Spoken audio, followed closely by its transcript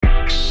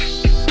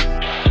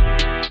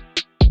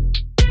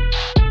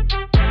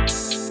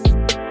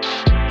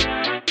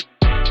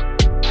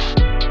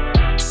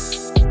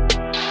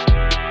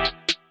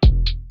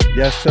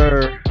Yes,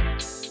 sir.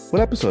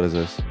 What episode is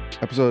this?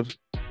 Episode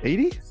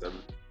 80?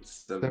 78,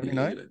 79?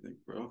 I think,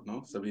 bro.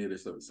 No, 78 or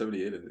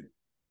 78, I think.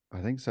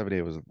 I think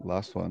 78 was the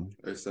last one.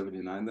 Or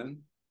 79 then?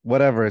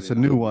 Whatever, it's a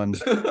new 79. one.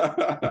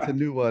 It's a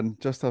new one.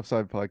 Just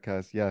Offside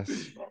Podcast. Yes.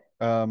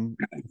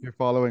 If you're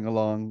following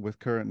along with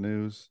current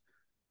news,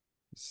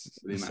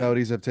 the 79.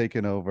 Saudis have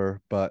taken over,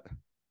 but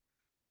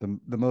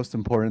the most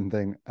important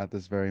thing at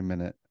this very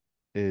minute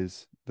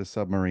is the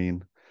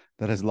submarine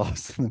that is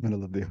lost in the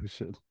middle of the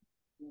ocean.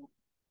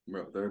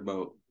 Bro, they're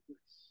about,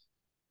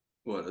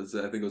 what is it?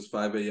 I think it was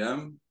 5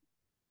 a.m.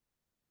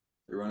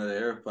 They run out of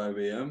air at 5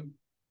 a.m.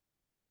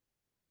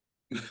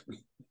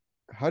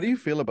 How do you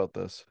feel about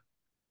this?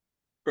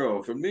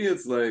 Bro, for me,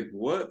 it's like,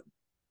 what?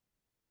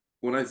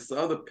 When I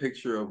saw the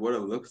picture of what it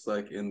looks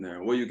like in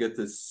there, what you get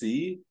to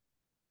see,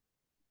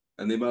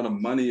 and the amount of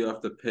money you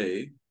have to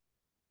pay,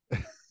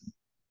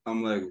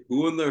 I'm like,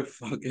 who in their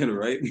fucking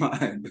right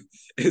mind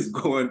is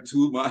going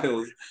 2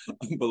 miles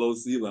below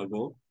sea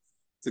level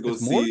to go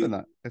It's more than see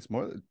that. It's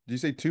more. Do you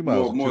say 2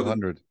 miles more or more than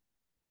 200?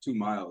 2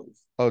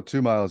 miles? Oh,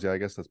 2 miles. Yeah, I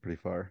guess that's pretty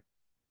far.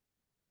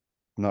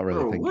 I'm not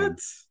really Bro, thinking. what?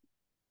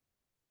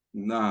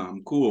 Nah,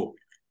 I'm cool.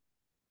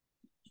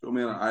 Show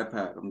me on an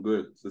iPad. I'm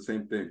good. It's the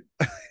same thing.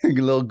 A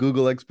little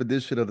Google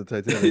expedition of the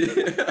Titanic.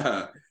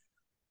 Yeah.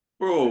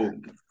 Bro,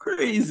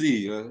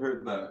 crazy. I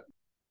heard that. What the fuck?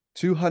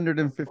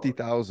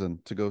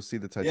 250,000 to go see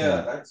the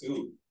Yeah, Titanic. that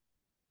too.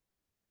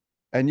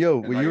 And yo,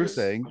 And what I you were guess,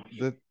 saying,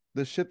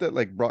 the shit that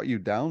like brought you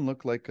down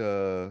looked like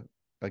a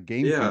yeah,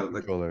 GameCube like,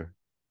 controller.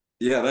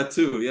 yeah, that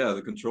too. Yeah,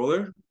 the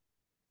controller.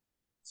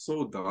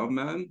 So dumb,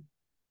 man.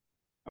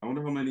 I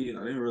wonder how many, I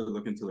didn't really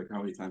look into like how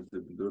many times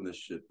they've been doing this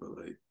shit, but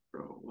like,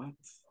 bro, what?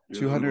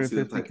 You're gonna go see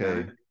the 250K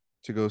Titanic?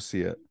 to go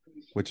see it,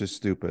 which is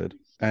stupid.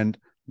 And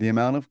the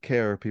amount of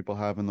care people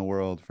have in the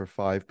world for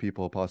five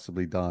people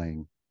possibly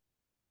dying.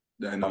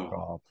 I Fuck know.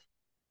 off.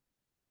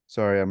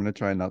 Sorry, I'm gonna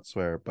try and not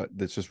swear, but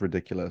it's just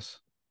ridiculous.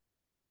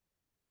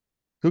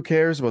 Who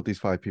cares about these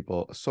five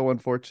people? So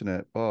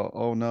unfortunate.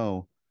 Oh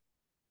no.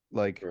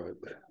 Like, Bro,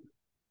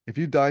 if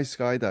you die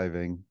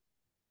skydiving,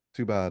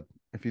 too bad.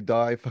 If you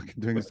die fucking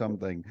doing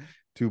something,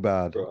 too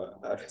bad.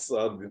 I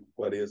saw the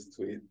funniest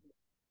tweet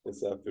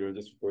this afternoon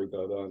just before we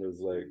got on. It was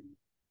like,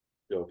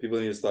 yo, people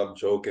need to stop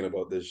joking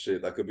about this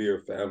shit. That could be your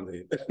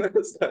family.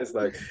 This guy's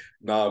like,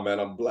 nah, man,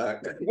 I'm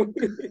black.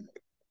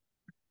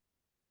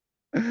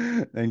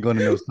 Ain't going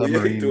to no We ain't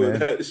submarine, doing man.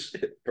 that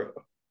shit, bro.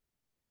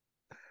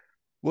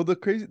 Well, the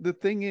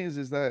thing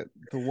is that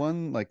the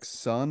one like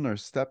son or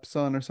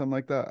stepson or something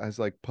like that has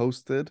like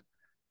posted,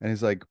 and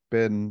he's like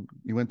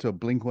he went to a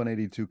Blink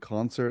 182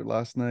 concert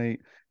last night.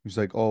 He's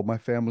like, oh, my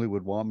family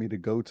would want me to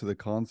go to the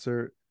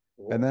concert.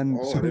 And then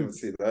Oh, I didn't even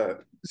see that.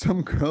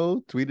 some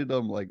girl tweeted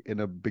him like in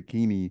a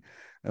bikini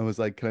and was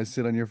like, can I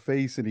sit on your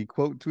face? And he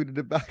quote tweeted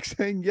it back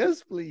saying,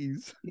 yes,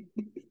 please.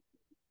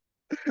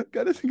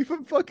 Gotta think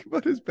of a fuck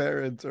about his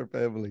parents or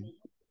family.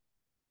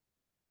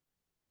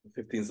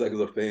 15 seconds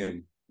of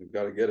fame. You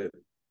gotta get it.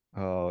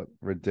 Oh, That's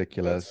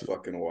ridiculous.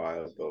 fucking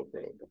wild, though,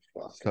 bro. What the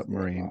fuck is going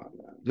Submarine. on,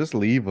 man? Just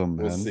leave him,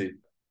 We'll man. see.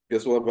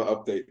 Guess we'll have an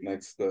update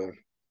next.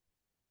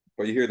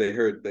 But you hear they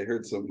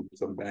heard some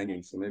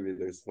banging, so maybe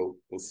there's hope.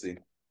 We'll see.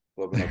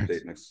 We'll have an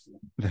There's update next.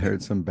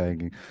 there's some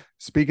banging.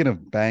 Speaking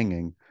of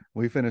banging,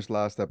 we finished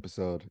last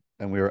episode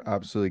and we were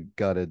absolutely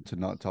gutted to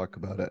not talk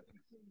about it.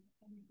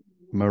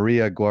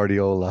 Maria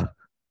Guardiola.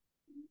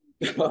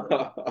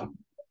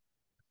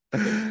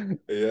 Who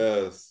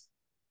Yes.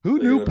 Taking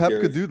knew it Pep could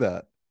appears. do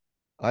that?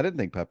 I didn't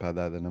think Pep had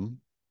that in him.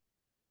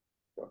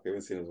 Fuck, I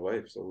haven't seen his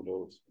wife, so who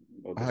knows?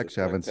 No I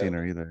actually haven't disrespect, seen Pep.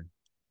 her either.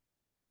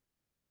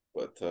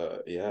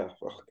 But yeah,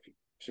 fuck.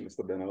 She must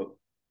have been out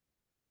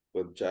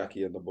with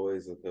Jackie and the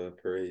boys at the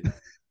parade.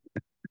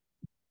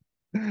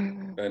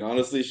 And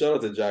honestly, shout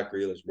out to Jack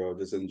Grealish, bro.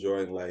 Just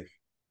enjoying life.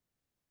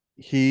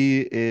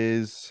 He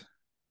is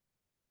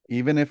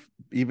even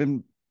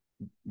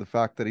the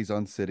fact that he's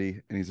on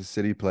City and he's a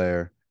City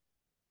player,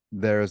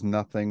 there is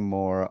nothing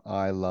more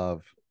I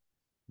love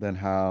than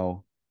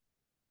how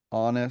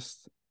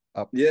honest,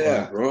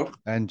 Yeah, upfront, bro.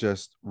 and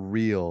just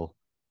real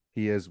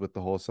he is with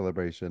the whole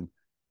celebration.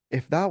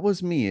 If that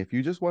was me, if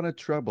you just won a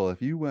treble,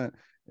 if you went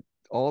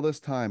all this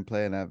time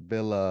playing at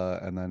Villa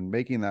and then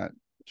making that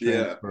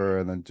Yeah. transfer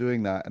and then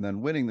doing that and then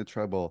winning the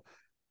treble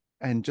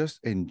and just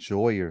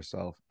enjoy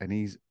yourself. And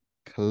he's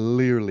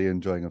clearly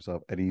enjoying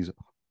himself. And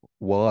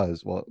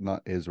well,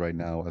 not is right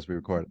now as we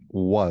record,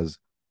 was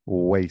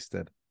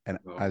wasted. And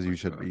Oh as my you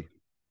should god. be.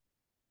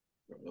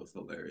 Bro, that was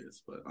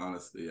hilarious. But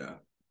honestly, yeah,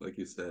 like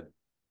you said,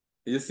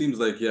 it just seems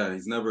like, yeah,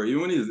 he's never,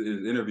 even when he's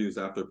in interviews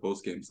after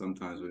post game,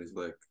 sometimes when he's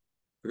like,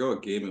 I forgot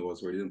what game it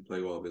was where he didn't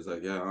play well, but he's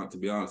like, yeah, to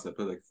be honest, I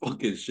played like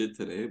fucking shit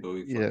today, but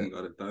we Yeah. fucking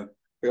got it done.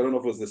 Like, I don't know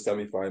if it was the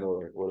semifinal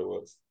or what it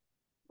was.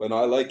 But no,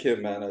 I like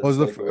him, man. I Was just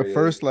the like the way he is.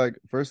 first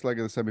leg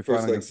of the semifinal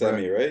First like against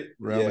semi, right?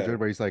 Real Yeah. Madrid,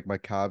 where he's like, my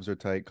calves are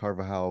tight.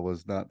 Carvajal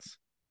was nuts.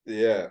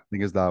 Yeah. I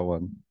think it's that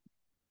one.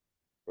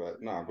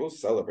 But nah, go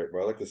celebrate,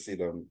 bro. I like to see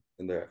them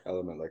in their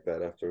element like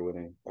that after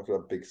winning. After a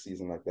big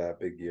season like that,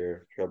 big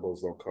year.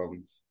 Trebles don't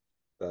come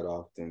that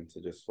often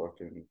to just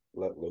fucking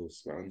let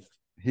loose, man.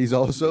 He's You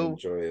also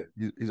enjoy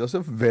it. he's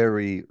also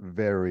very,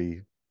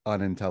 very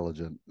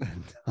unintelligent.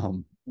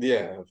 um,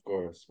 Yeah, of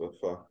course, but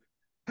fuck.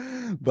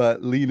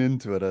 but lean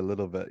into it a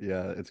little bit.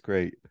 Yeah, it's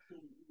great.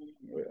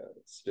 Yeah,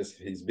 it's just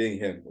he's being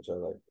him, which I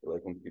like. I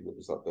like when people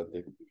just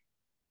authentic.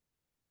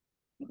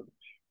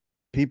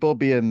 People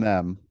being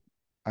them.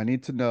 I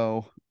need to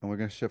know, and we're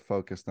gonna shift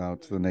focus now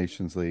to the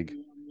Nations League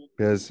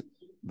because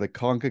the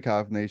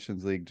CONCACAF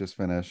Nations League just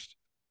finished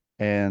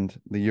and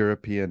the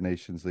European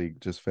Nations League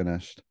just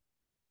finished.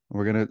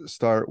 We're gonna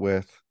start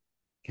with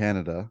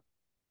Canada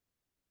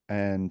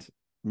and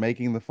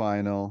making the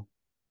final.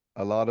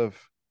 A lot of,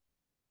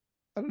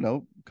 I don't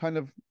know, kind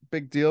of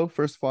big deal.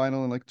 First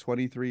final in like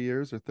 23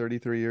 years or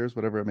 33 years,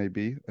 whatever it may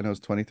be. I know it's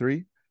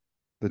 23.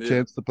 The Yeah,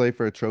 chance to play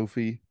for a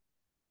trophy,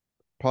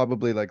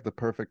 probably like the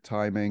perfect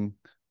timing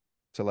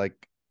to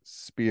like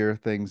spear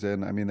things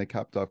in. I mean, they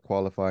capped off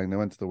qualifying, they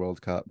went to the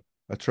World Cup.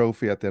 A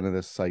trophy at the end of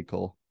this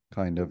cycle,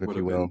 kind of, if would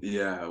you have been. will.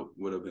 Yeah,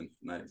 would have been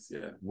nice.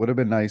 Yeah, Would have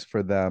been nice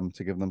for them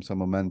to give them some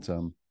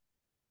momentum.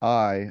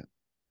 I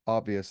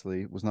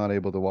obviously was not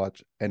able to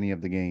watch any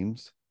of the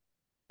games,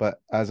 but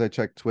as I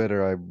checked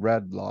Twitter, I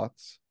read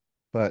lots.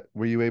 But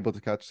were you able to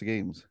catch the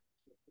games?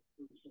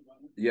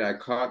 yeah. I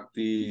caught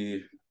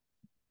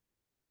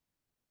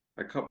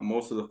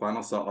most of the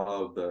final, saw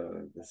all of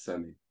the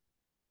semi.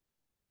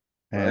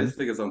 But I And just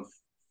think it's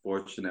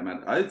unfortunate,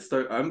 man. I'm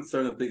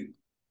starting to think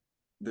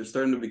they're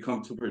starting to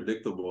become too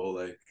predictable.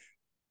 Like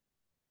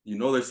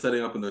they're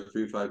setting up in their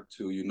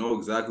 3-5-2. You know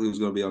exactly who's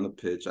going to be on the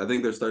pitch. I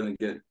think they're starting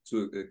to get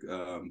too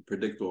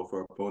predictable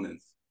for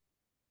opponents,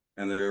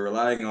 and they're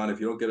relying on if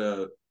you don't get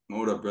a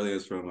mode of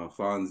brilliance from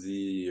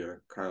Fonzie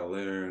or Kyle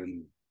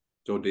Larin,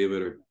 Joe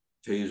David or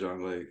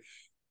Tajon, like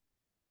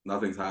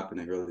nothing's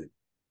happening really.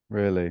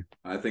 really,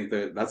 I think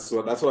that's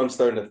what I'm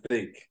starting to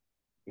think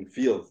and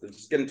feel. It's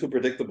just getting too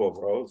predictable,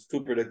 bro. It's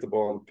too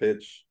predictable on the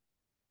pitch.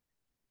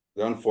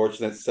 The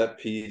unfortunate set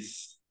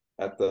piece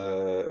I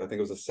think it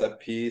was a set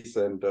piece,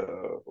 and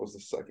what was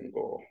the second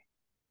goal?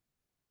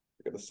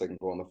 I got the second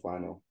goal in the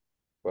final.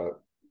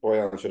 But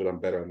Boyan should have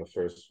done better in the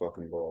first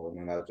fucking goal, and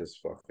then that just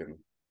fucking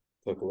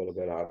took a little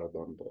bit out of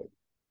them.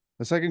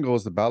 the second goal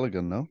is the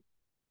Balogun, no?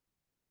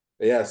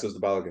 But yeah, so it was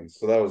the Balagans.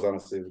 So that was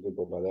honestly a good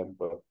goal by them,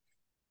 but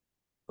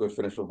good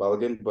finish for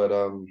Balogun. But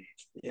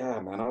yeah,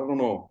 man, I don't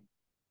know.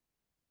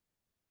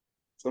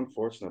 It's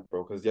unfortunate,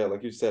 bro, because yeah,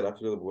 like you said,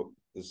 after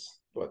this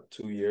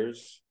 2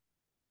 years,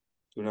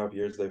 2.5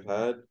 years they've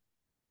had,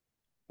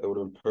 it would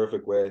have been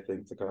perfect way, I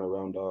think, to kind of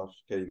round off.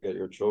 Okay, you get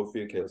your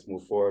trophy. Okay, let's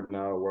move forward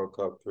now. World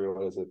Cup,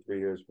 what is it, 3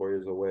 years, 4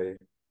 years away.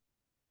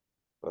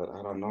 But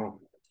I don't know.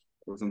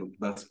 It wasn't the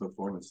best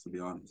performance, to be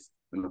honest,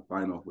 in the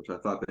final, which I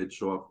thought they'd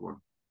show up for.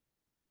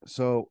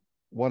 So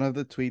one of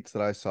the tweets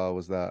that I saw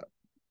was that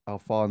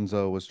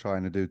Alfonso was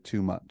trying to do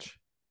too much.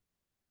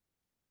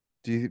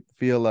 Do you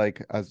feel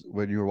like, as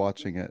when you were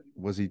watching it,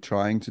 was he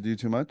trying to do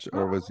too much,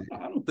 or was he?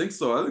 I don't think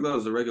so. I think that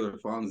was a regular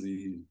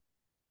Fonzie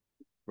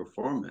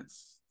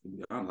performance. To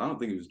be honest, I don't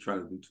think he was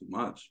trying to do too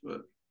much,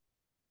 but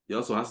he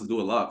also has to do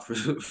a lot for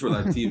for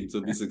that team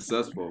to be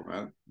successful,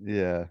 man.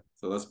 Yeah.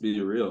 So let's be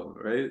real,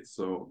 right?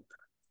 So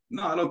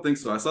no, I don't think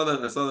so. I saw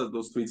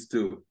those tweets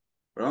too,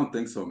 but I don't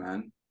think so,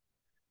 man.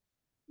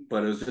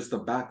 But it was just the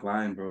back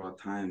line, bro. At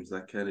times,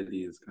 that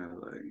Kennedy is kind of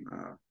like,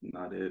 nah,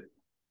 not it.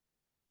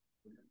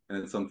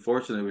 And it's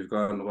unfortunate we've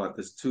gone what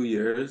this 2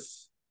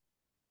 years.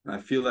 And I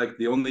feel like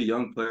the only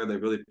young player they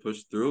really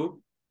pushed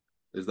through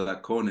is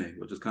that Kone,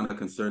 which is kind of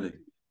concerning.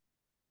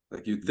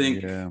 Like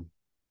Yeah.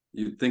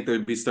 you'd think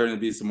there'd be starting to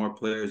be some more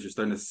players. You're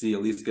starting to see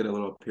at least get a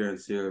little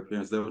appearance here,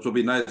 appearance there, which will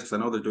be nice because I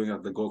know they're doing it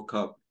at the Gold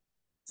Cup.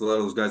 So a lot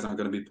of those guys aren't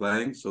going to be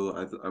playing. So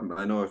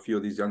I know a few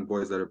of these young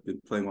boys that have been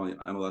playing on the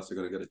MLS are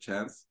going to get a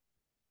chance.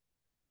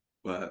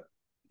 But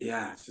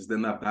yeah, it's just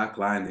in that back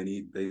line, they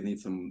need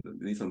some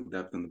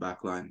depth in the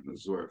back line.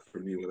 This is where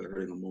for me where they're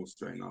hurting the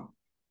most right now.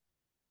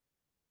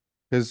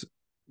 Because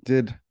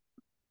did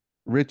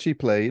Richie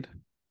played?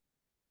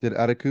 Did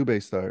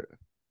Arakube start?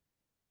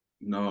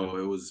 No,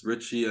 it was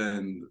Richie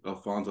and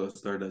Alfonso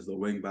started as the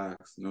wing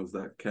backs, and it was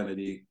that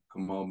Kennedy,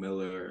 Kamal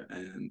Miller,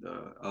 and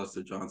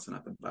Alistair Johnson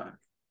at the back.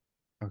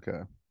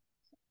 Okay.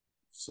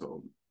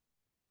 So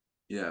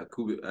yeah,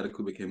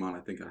 Adekube came on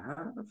I think at half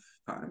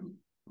time.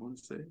 I want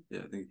to say yeah,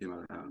 I think he came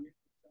out at half,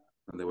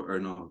 and they were or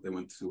no, they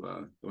went to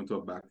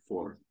a back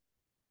four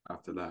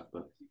after that,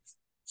 but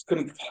just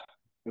couldn't.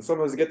 And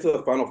sometimes you get to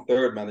the final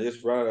third, man, they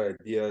just run out of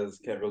ideas.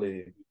 Can't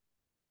really.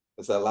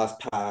 It's that last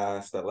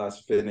pass, that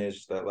last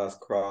finish, that last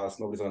cross.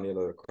 Nobody's on the end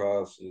of the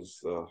cross.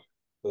 It's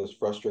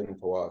frustrating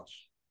to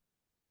watch.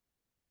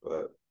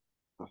 But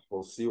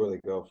we'll see where they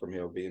go from here.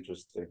 It'll be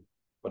interesting.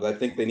 But I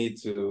think they need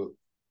to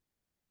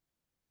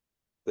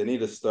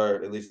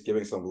start at least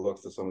giving some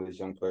looks to some of these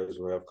young players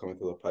we have coming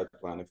through the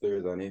pipeline. If there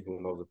is any,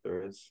 who knows if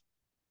there is,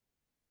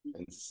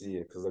 and see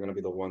it because they're going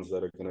to be the ones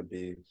that are going to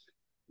be.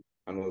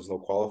 I know there's no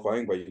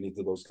qualifying, but you need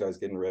those guys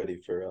getting ready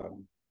for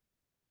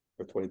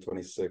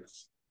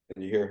 2026.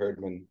 And you hear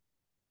Herdman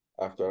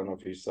after. I don't know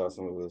if you saw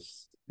some of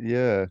this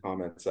Yeah.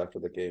 comments after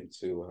the game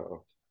too.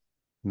 How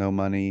No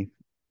money.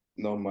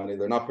 No money.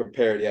 They're not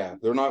prepared. Yeah,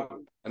 they're not.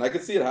 And I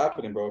can see it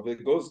happening, bro. If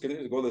it goes,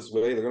 continues to go this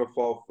way, they're gonna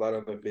fall flat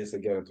on their face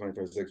again in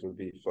 2026. Would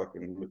be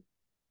fucking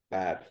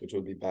bad, which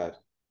would be bad.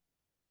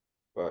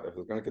 But if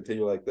it's gonna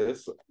continue like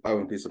this, I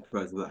wouldn't be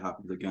surprised if that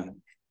happens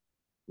again,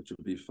 which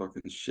would be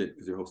fucking shit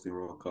because you're hosting a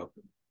World Cup.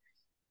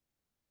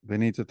 They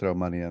need to throw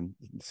money in.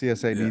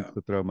 CSA needs Yeah,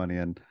 to throw money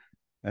in.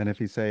 And if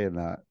he's saying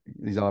that,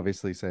 he's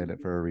obviously saying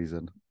it for a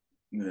reason.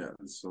 yeah.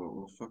 So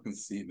we'll fucking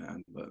see,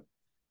 man. But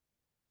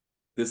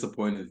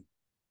disappointed,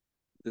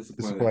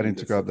 disappointed they Disappointing couldn't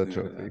to get grab that something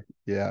out of trophy. that.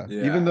 Yeah.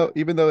 Yeah,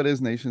 Even though it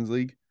is Nations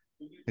League,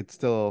 it's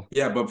still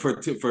yeah. But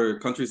for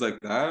countries like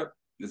that,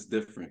 it's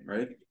different,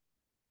 right?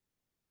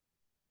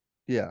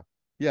 yeah.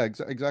 Yeah,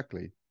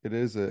 exactly. Yeah, it for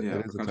is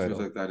a countries title.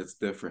 like that, it's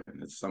different.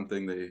 It's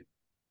something they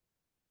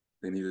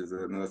need is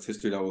and that's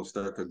history that will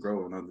start to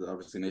grow. And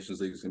obviously, Nations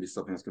League is going to be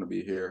something that's going to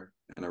be here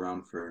and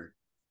around for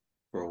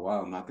a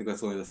while. And I think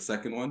that's only the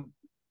second one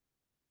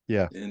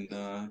Yeah. in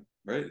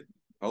right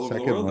all over the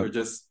Second world, or one.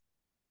 just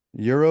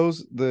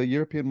Euros, the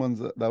European ones,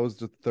 that was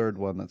the third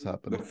one that's the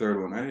happened.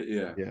 third one, right?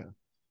 Yeah, Yeah.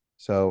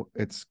 So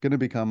it's going to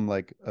become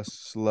like a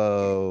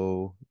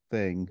slow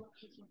thing,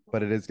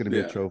 but it is going to be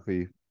a yeah,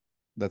 trophy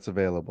that's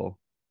available.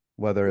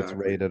 Whether it's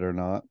exactly, rated or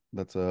not,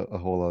 that's a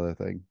whole other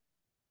thing.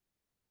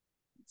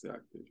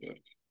 exactly. Yeah.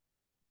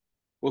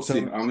 We'll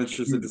see. So, I'm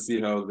interested to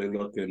see how they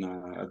look in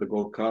at the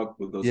Gold Cup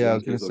with those yeah, I young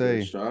was going kids. to They'll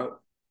get a say shot.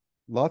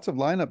 lots of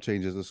lineup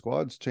changes. The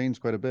squad's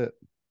changed quite a bit.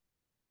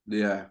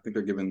 Yeah, I think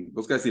they're giving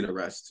those guys need a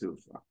rest too.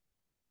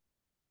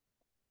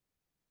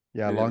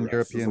 Yeah, They need a long rest.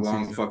 It's a European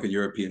long season. fucking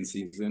European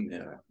season.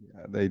 Yeah.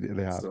 Yeah,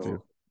 they have to.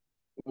 So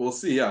we'll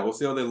see. Yeah, we'll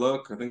see how they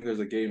look. I think there's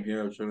a game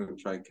here. I'm trying to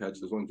try and catch.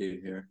 There's one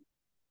game here.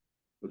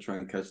 We'll try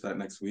and catch that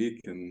next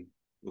week, and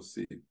we'll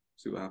see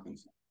what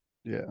happens.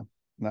 Yeah,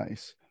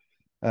 nice.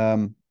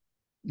 Um,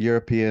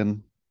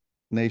 European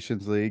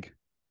Nations League.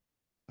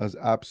 I was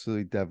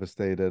absolutely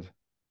devastated.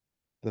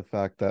 The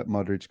fact that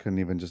Modric couldn't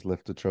even just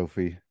lift a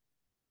trophy.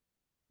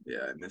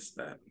 Yeah, I missed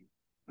that.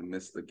 I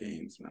missed the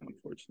games, man.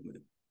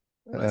 Unfortunately,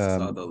 I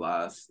saw the Um,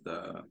 last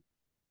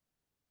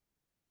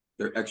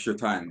their extra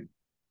time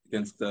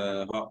against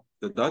the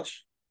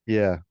Dutch.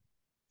 yeah,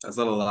 I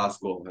saw the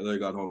last goal. I literally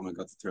got home and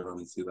got to turn on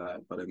and see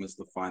that, but I missed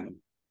the final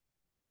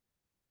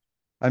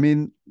I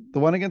mean the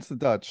one against the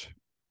Dutch,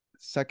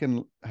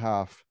 second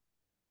half,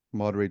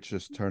 Modric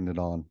just turned it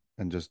on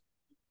and just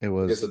it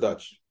against the was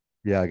Dutch.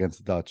 yeah against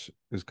the Dutch. It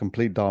was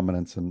complete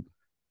dominance, and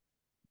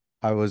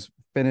I was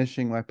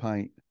finishing my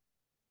pint,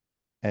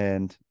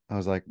 and I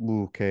was like,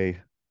 "Ooh, okay,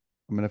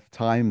 I'm gonna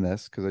time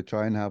this because I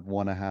try and have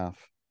one and a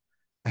half."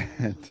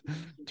 And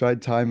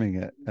tried timing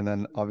it, and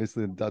then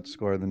obviously the Dutch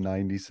score in the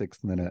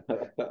 96th minute. I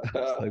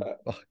was like,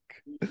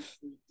 fuck.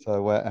 So I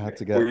went, I had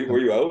to Were get,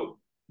 you out?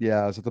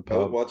 yeah, I was at the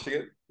Out pub. watching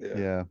it? Yeah.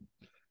 Yeah.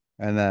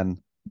 And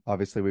then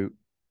obviously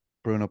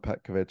Bruno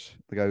Petkovic,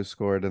 the guy who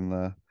scored in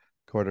the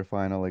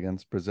quarterfinal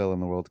against Brazil in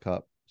the World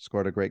Cup,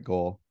 scored a great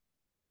goal.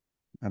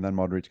 And then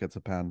Modric gets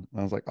a pen. And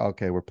I was like,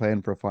 okay, we're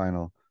playing for a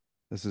final.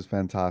 This is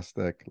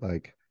fantastic.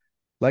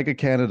 Like a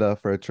Canada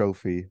for a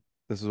trophy.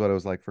 This is what it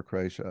was like for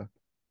Croatia.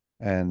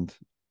 And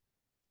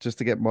just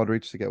to get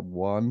Modric to get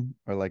one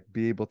or like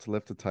be able to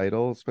lift a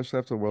title, especially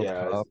after the World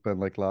Yeah, Cup and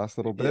like last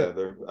little bit. yeah.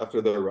 They're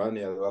after their run.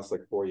 Yeah, the last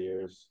like 4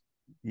 years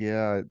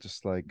Yeah,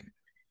 just like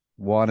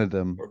wanted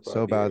them or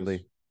so 5 years.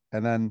 badly.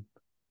 And then,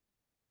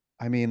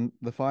 I mean,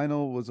 the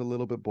final was a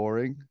little bit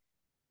boring.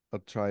 I'll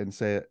try and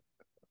say it.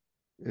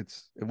 It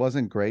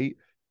wasn't great.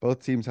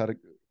 Both teams had a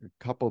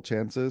couple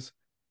chances,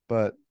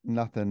 but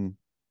nothing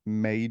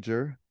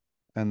major.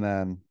 And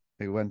then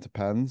it went to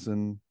pens,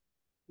 and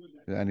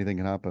anything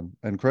can happen.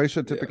 And Croatia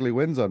Yeah, typically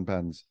wins on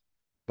pens,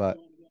 but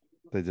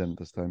they didn't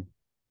this time.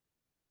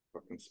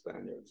 fucking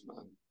Spaniards,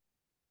 man.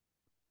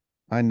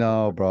 I What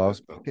know, the bro.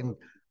 fuck?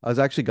 I was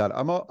actually gutted.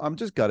 I'm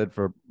just gutted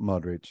for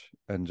Modric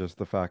and just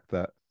the fact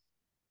that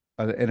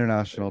an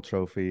international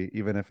trophy,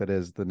 even if it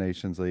is the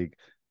Nations League,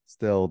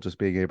 still just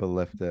being able to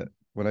lift it.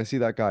 When I see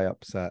that guy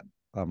upset,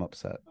 I'm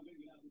upset.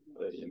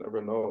 You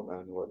never know,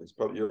 man. What? It's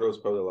probably Euro's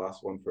probably the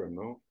last one for him.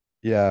 No.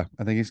 Yeah,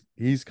 I think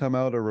he's come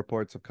out or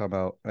reports have come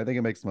out. I think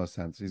it makes the most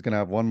sense. He's gonna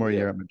have one more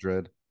year Yeah, at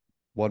Madrid,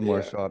 one more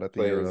yeah. shot at the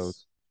Plays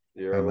Euros,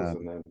 and Euros,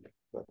 and then then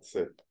that's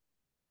it.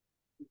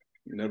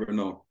 You never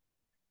know.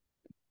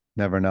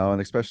 never know.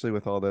 And especially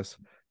with all this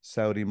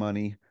Saudi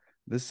money,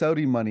 this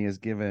Saudi money has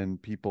given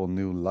people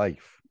new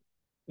life.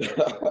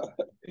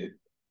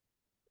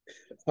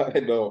 I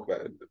know,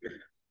 man.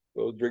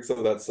 Go drink some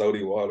of that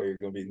Saudi water. You're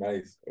gonna be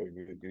nice. Or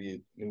you're gonna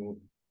be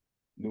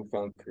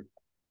newfound.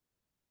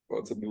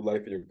 What's a new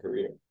life in your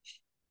career?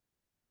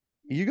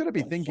 You got to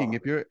be Oh thinking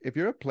fuck. if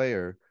you're a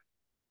player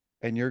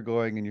and you're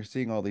going and you're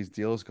seeing all these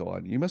deals go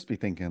on, you must be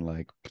thinking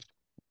like,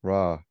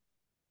 "Raw,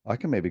 I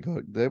can maybe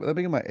go." Let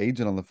me get my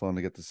agent on the phone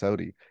to get to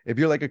Saudi. If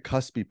you're like a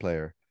cuspy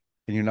player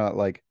and you're not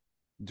like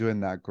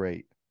doing that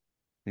great,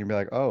 you'd be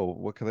like, "Oh,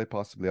 what could they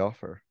possibly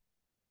offer?"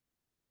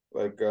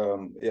 Like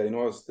yeah, you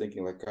know, I was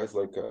thinking like guys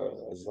like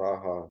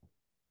Zaha, guys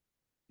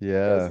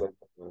Yeah, like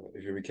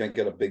if you can't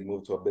get a big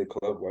move to a big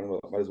club, why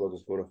not, might as well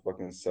just go to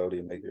fucking Saudi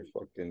and make your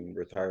fucking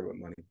retirement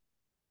money.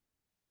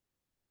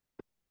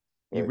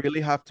 You Like,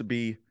 really have to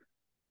be,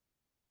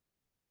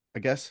 I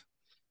guess,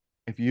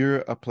 if you're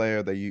a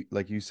player that you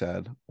like you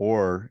said,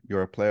 or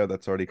you're a player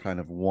that's already kind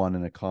of won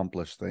and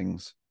accomplished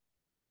things,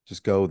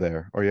 just go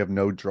there. Or you have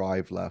no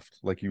drive left.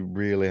 Like you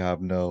really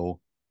have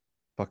no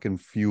fucking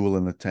fuel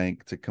in the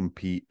tank to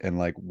compete and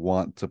like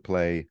want to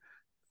play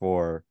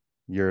for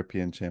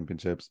European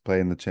championships, play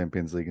in the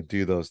Champions League and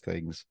do those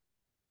things.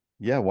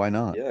 Yeah, why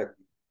not? yeah,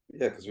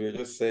 yeah, because we were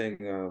just saying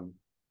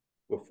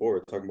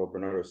before talking about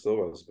Bernardo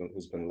Silva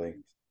who's been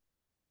linked.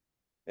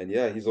 And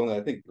yeah, he's only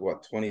I think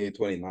what 28,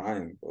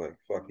 29. But like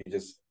fuck, he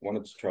just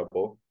wanted to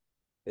trouble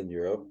in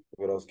Europe.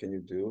 What else can you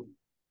do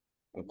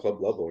on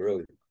club level,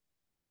 really?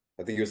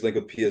 I think he was linked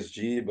with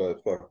PSG,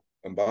 but fuck,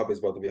 Mbappe's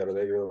about to be out of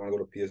there. You really want to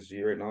go to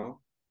PSG right now?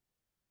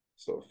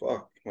 So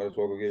fuck, might as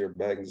well go get your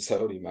bag in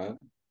Saudi, man.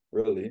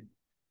 Really?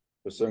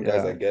 For certain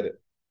guys, I Yeah. get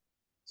it.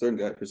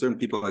 For certain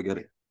people, I get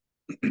it.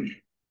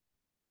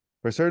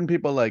 For certain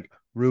people like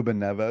Ruben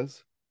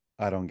Neves,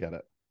 I don't get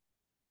it.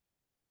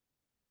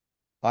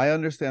 I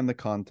understand the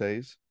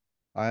Contes.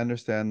 I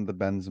understand the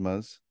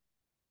Benzemas.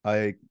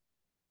 I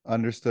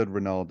understood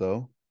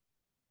Ronaldo,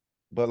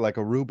 but like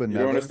a Ruben You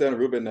don't Neves, understand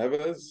Ruben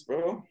Neves,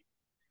 bro?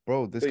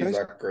 bro, this So he's guy's,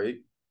 not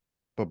great.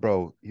 but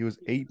bro, he was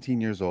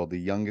 18 years old, the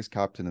youngest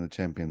captain in the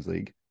Champions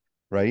League,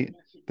 right?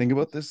 Think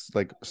about this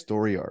like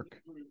story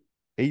arc.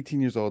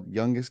 18 years old,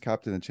 youngest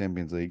captain in the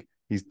Champions League.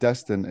 He's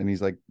destined and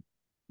he's like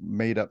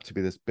made up to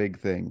be this big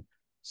thing.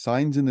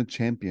 Signs in the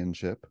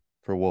championship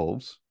for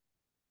Wolves,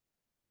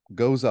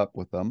 goes up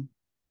with them,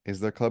 is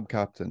their club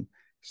captain.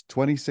 He's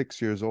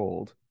 26 years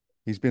old.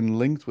 He's been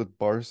linked with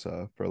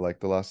Barca for like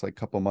the last like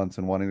couple months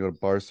and wanting to go to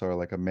Barca or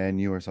like a Man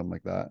U or something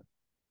like that,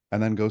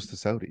 and then goes to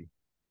Saudi.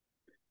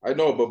 I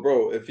know, but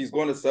bro, if he's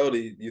going to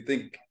Saudi, you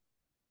think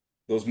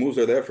those moves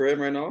are there for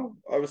him right now?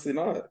 Obviously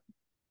not.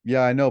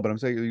 Yeah, I know, but I'm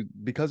saying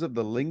because of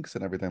the links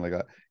and everything like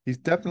that, he's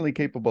definitely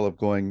capable of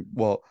going,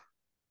 well,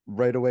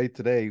 right away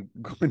today,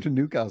 going to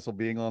Newcastle,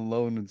 being on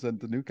loan and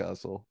sent to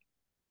Newcastle.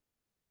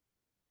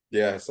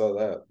 Yeah, I saw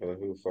that, but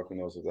who fucking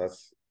knows if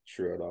that's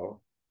true at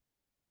all?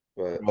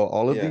 But Well,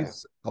 yeah,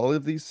 all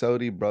of these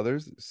Saudi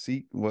brothers,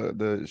 see what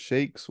the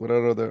sheikhs,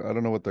 whatever they're, I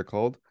don't know what they're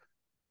called.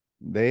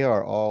 They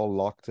are all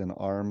locked in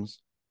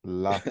arms,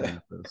 laughing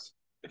at this.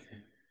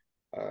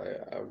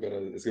 I'm gonna.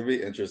 It's gonna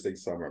be interesting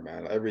summer,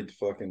 man. Every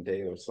fucking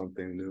day there's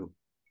something new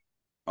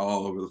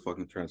all over the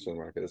fucking transfer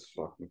market. It's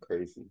fucking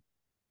crazy.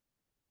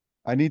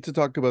 I need to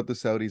talk about the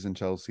Saudis and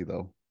Chelsea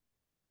though.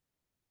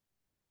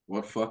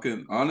 What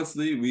fucking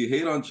honestly, we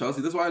hate on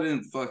Chelsea. That's why I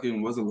didn't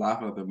fucking wasn't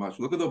laughing at them much.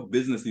 Look at the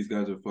business these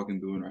guys are fucking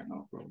doing right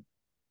now, bro.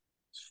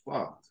 It's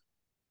fucked.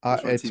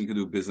 Wish my It's team could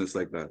do business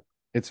like that.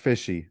 it's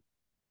fishy.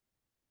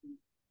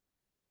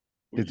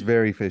 What It's you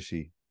very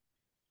fishy.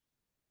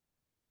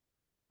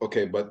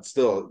 Okay, but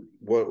still,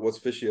 what's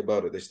fishy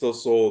about it? They still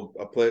sold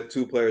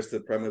two players to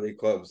Premier League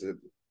clubs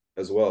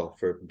as well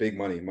for big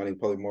money,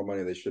 probably more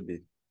money they should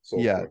be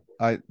sold Yeah, for.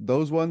 I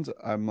those ones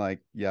I'm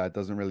like, yeah, it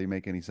doesn't really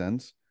make any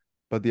sense.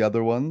 But the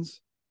other ones,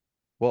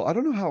 well, I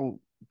don't know how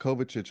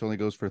Kovacic only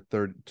goes for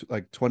third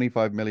like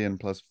 25 million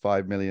plus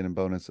 5 million in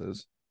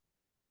bonuses.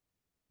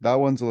 That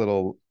one's a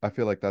little, I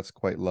feel like that's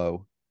quite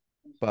low,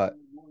 but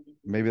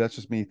maybe that's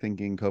just me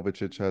thinking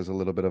Kovacic has a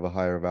little bit of a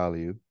higher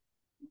value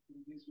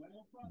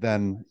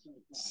than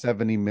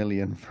 70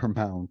 million for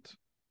Mount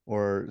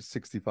or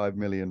 65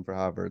 million for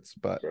Havertz.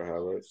 But For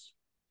Havertz.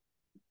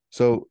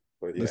 so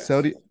But the yes,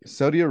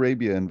 Saudi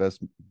Arabia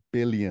invests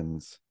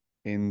billions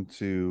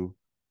into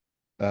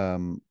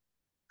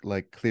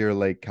like Clear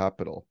Lake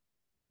Capital,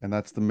 and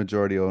that's the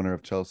majority owner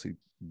of Chelsea.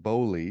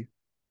 Bowley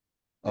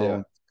yeah.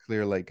 owns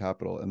Clear Lake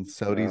Capital, and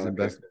Saudis Okay.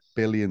 invest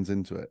billions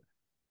into it.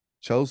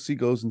 Chelsea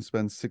goes and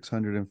spends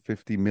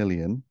 650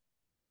 million,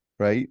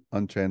 right,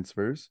 on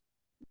transfers,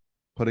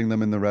 putting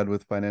them in the red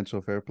with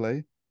financial fair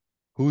play.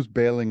 Who's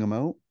bailing them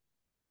out?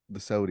 The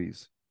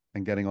Saudis,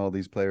 and getting all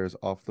these players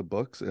off the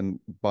books and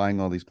buying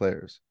all these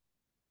players.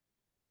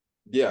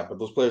 Yeah, but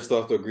those players still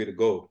have to agree to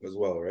go as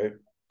well, right?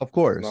 Of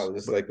It's course, not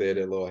just but like they had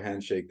a little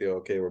handshake deal.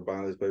 Okay, we're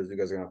buying these players. You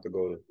guys are gonna have to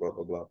go. Blah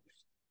blah blah.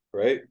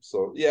 Right.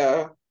 So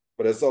yeah,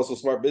 but it's also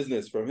smart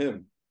business from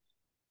him.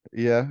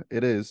 yeah,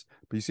 it is.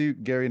 But you see,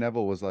 Gary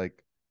Neville was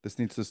like, "This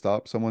needs to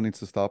stop. Someone needs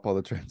to stop all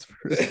the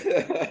transfers."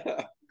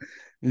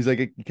 He's like,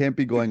 "It can't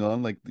be going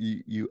on. Like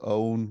you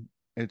own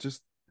it.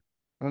 Just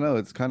I don't know.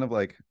 It's kind of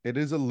like it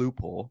is a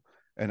loophole."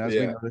 And as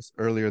we Yeah, noticed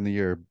earlier in the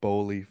year,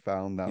 Bowley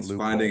found that he's loophole,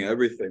 finding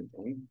everything.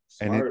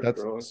 and Smart,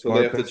 that's bro. Until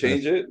they smart have to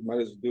change business. it, might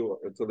as well do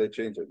it. Until they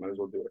change it, might as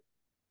well do it.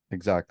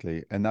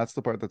 Exactly. And that's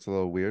the part that's a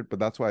little weird, but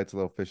that's why it's a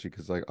little fishy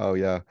because, like, oh,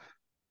 yeah,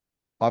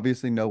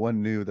 obviously no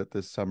one knew that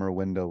this summer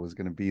window was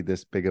going to be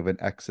this big of an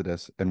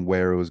exodus and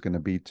where it was going to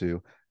be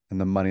to and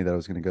the money that it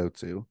was going to go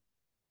to.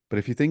 But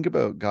if you think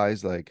about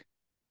guys like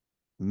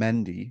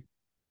Mendy,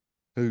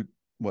 who,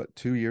 what,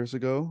 2 years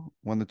ago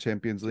won the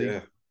Champions League,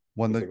 Yeah,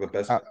 won it's the, like the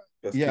best uh,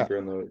 best yeah, keeper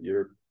in the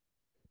year.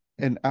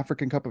 and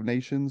African Cup of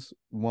Nations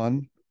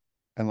won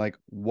and like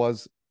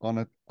was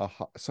on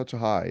such a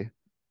high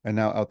and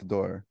now out the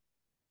door.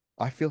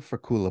 I feel for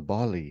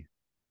Koulibaly.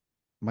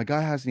 My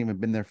guy hasn't even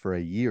been there for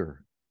a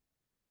year.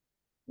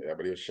 Yeah,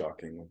 but he was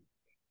shocking.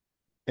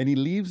 And he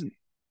leaves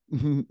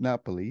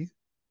Napoli,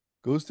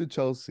 goes to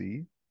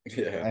Chelsea,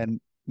 Yeah, and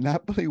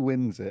Napoli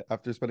wins it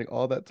after spending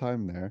all that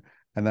time there,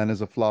 and then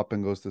is a flop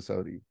and goes to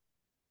Saudi.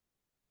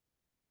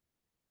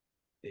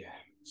 yeah.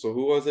 So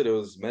who was it? It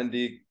was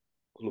Mendy,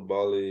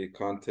 Koulibaly,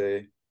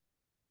 Conte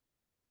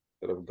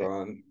that have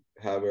gone.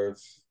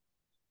 Havertz,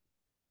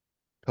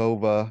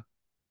 Kova,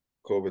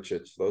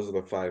 Kovacic. Those are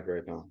the five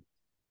right now.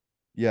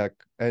 yeah,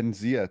 and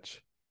Ziyech.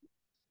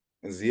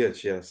 And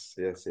Ziyech, yes,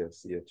 yes,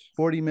 yes, Ziyech.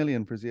 40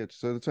 million for Ziyech.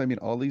 So that's what I mean.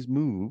 All these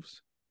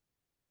moves,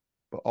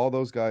 but all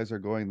those guys are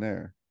going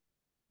there,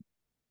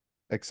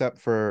 except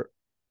for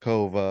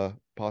Kova,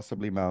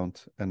 possibly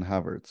Mount, and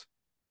Havertz.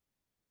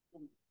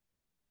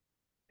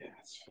 Yeah,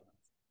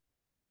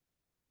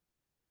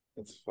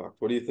 it's fucked.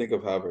 What do you think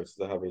of Havertz?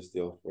 The Havertz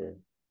deal for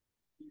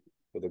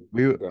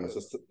We the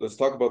Gunners. Let's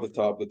talk about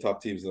the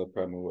top teams in the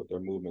Premier with their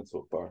movement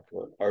so far.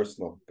 But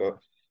Arsenal, go.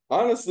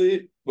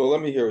 Honestly, well,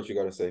 let me hear what you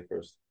got to say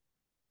first.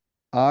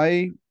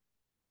 I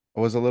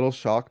was a little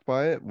shocked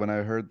by it when I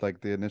heard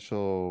like the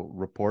initial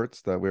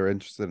reports that we were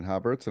interested in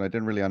Havertz, and I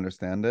didn't really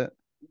understand it.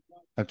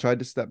 I've tried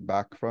to step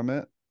back from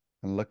it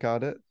and look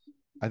at it.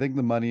 I think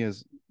the money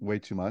is way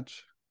too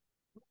much.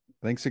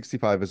 I think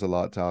 65 is a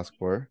lot to ask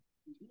for.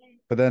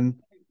 But then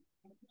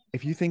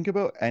if you think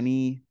about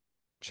any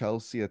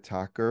Chelsea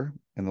attacker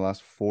in the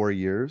last 4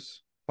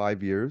 years,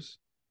 5 years,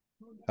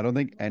 I don't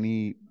think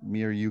any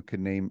me or you could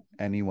name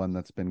anyone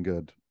that's been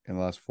good in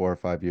the last 4 or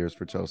 5 years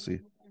for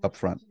Chelsea up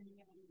front.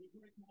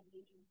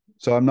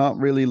 So I'm not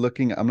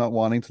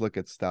wanting to look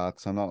at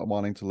stats. I'm not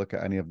wanting to look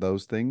at any of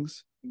those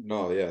things,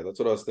 No, yeah, that's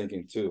what I was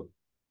thinking too.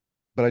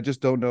 but I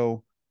just don't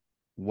know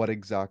what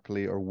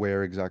exactly or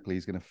where exactly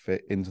he's going to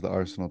fit into the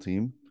Arsenal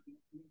team.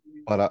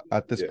 But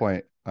at this Yeah,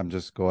 point, I'm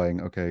just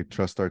going, okay,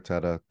 trust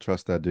Arteta,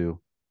 trust Edu.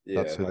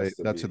 yeah, it has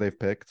to That's who be. they've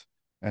picked.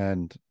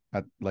 And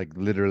at like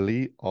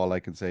literally all I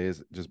can say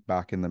is just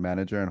back in the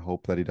manager and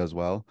hope that he does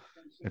well.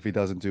 If he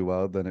doesn't do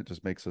well, then it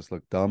just makes us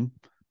look dumb.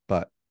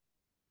 But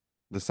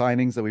the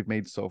signings that we've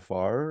made so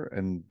far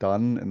and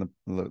done in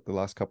the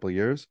last couple of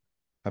years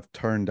have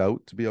turned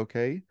out to be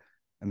okay,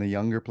 and the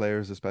younger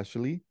players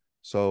especially.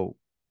 So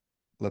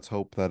let's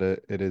hope that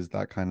it is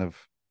that kind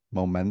of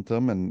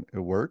momentum and it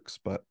works.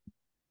 But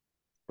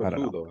I But don't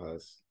who know. though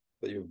has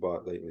that you've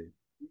bought lately?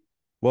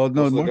 Well,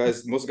 no, more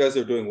so, Most guys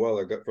are doing well.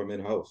 I got from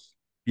in house.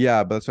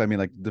 yeah, but that's what I mean.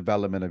 Like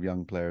development of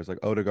young players, like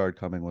Odegaard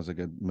coming was a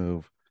good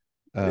move.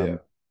 Yeah, Um,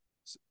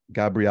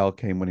 Gabriel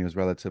came when he was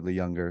relatively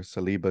younger.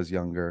 Saliba's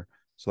younger.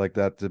 So like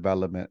that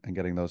development and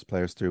getting those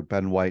players through.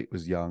 Ben White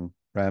was young.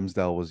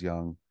 Ramsdale was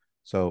young.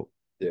 So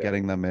yeah.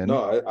 getting them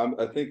No, in.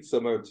 I think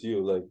similar to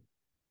you. Like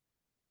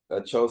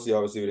at Chelsea,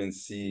 obviously we didn't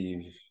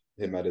see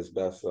him at his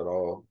best at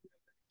all.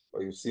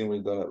 But you've seen what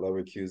he's done at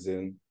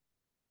Leverkusen.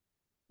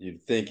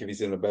 You'd think if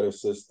he's in a better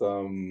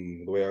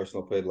system, the way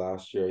Arsenal played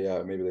last year,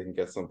 yeah, maybe they can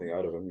get something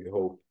out of him. You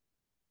hope.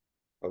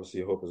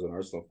 Obviously, you hope as an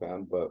Arsenal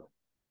fan, but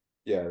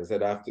yeah, it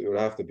would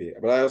have to be.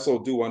 But I also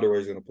do wonder where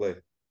he's going to play.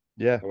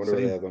 Yeah, I wonder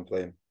where they same. have him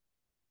playing.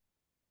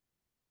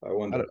 I I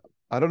wonder. don't,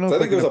 I don't know So if I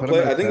they're think there's gonna a put him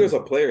play. at a I think 10. there's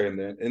a player in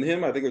there. In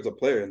him, I think there's a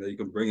player in there you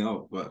can bring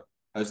out, but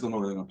I just don't know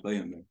where they're going to play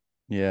him there.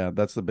 Yeah,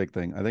 that's the big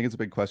thing. I think it's a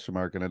big question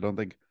mark, and I don't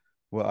think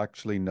we'll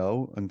actually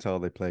know until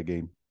they play a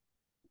game.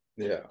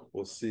 Yeah,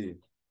 we'll see.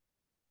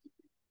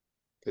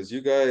 Because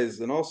you guys,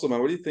 and also, man,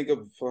 what do you think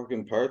of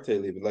fucking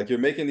Partey leaving? Like, you're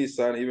making these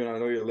sign. Even I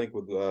know you're linked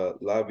with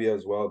Lavia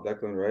as well,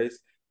 Declan Rice.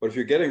 But if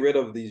you're getting rid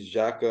of these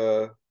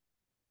Xhaka,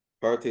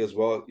 Partey as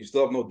well, you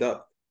still have no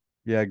depth.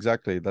 Yeah,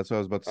 exactly. That's what I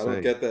was about to I don't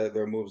say. get that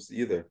their moves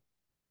either.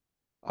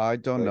 I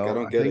don't Like, I know.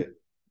 don't get it.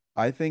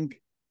 I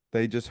think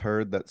they just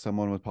heard that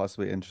someone was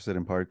possibly interested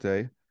in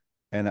Partey,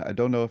 and I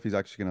don't know if he's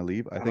actually going to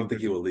leave. I don't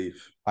think he will leave.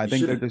 He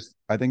shouldn't.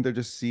 I think they're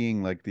just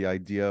seeing like the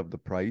idea of the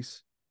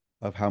price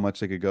of how much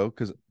they could go.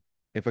 Because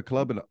if a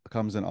club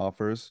comes and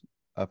offers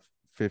a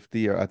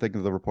 50, or I think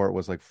the report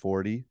was like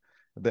 40,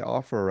 if they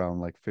offer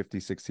around like 50,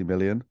 60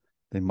 million,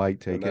 they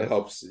might And take that it.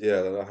 helps.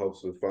 Yeah, that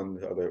helps with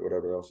fund other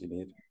whatever else you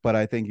need. But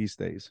I think he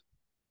stays.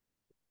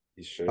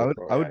 He should,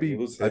 bro. Yeah, you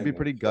lose I'd be him, like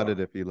pretty gutted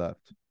fuck. if he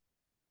left.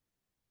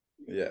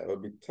 Yeah, it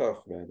would be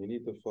tough, man. You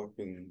need the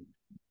fucking.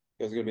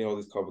 There's gonna be all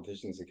these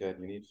competitions again.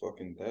 You need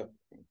fucking depth.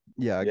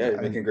 Yeah, Yeah, you're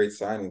and making great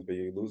signings, but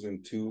you're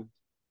losing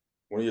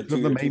one of two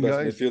of the your two main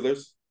best guys,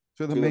 midfielders,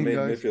 two of the two of the main main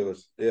guys.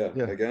 midfielders. Yeah,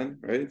 Yeah. again,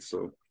 right?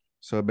 So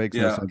So it makes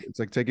no yeah, sense. It's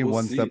like taking we'll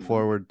one see, step man.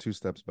 forward, two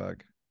steps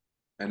back.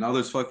 And now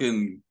there's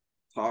fucking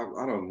talk.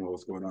 I don't know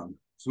what's going on.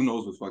 Who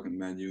knows with fucking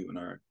menu and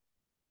our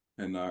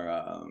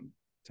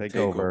Take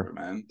over. takeover,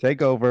 man.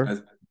 Take over.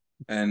 As,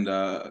 and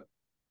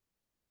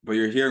but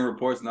you're hearing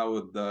reports now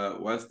with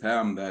West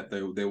Ham that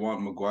they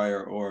want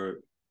Maguire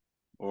or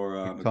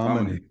McTominay.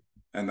 McTominay,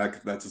 and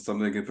that's just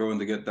something they can throw in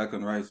to get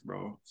Declan Rice,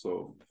 bro.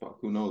 So fuck,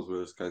 who knows where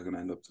this guy's gonna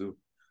end up too?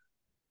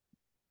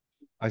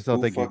 I still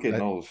Who think he fucking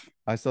knows?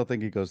 I still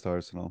think he goes to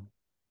Arsenal.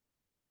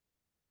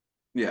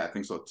 Yeah, I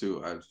think so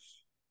too.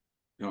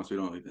 We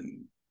don't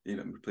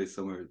even play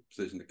similar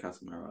position to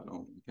Casemiro. I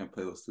don't you can't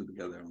play those two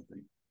together. I don't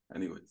think.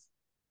 Anyways,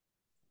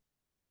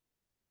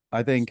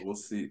 I so think we'll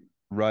see.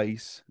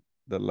 Rice,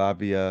 that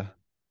Lavia,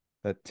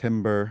 that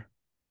Timber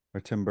or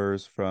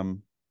Timbers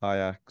from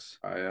Ajax,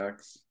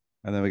 Ajax.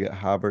 and then we get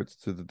Havertz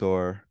to the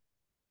door.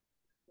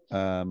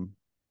 Um,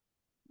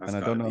 That's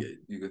and I got don't to be know. it.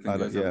 You think I you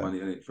don't, guys have yeah,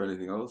 money for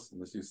anything else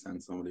unless you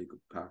send somebody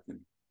packing.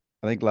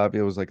 I think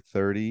Lavia was like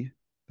 30.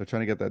 They're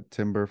trying to get that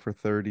Timber for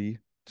 30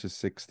 to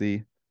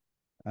 60.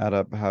 Add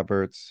up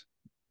Havertz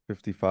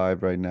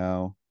 55 right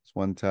now. It's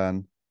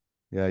 110.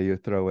 Yeah, you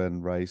throw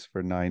in Rice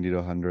for 90 to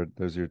 100.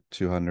 There's your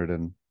 200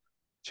 and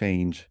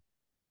change.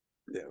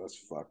 Yeah, that's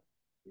fucked.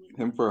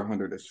 Him for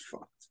 100 is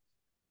fucked.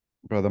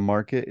 Bro, the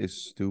market is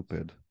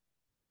stupid.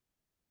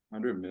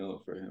 100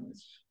 mil for him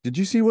is Did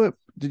you see what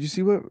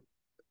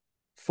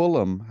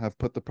Fulham have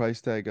put the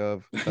price tag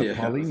of yeah,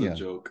 it was a Paulinho?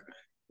 joke.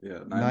 Yeah,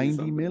 90 90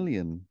 something.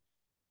 million.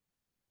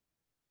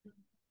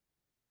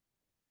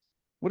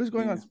 What is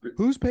going on? He's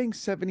Who's paying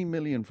 70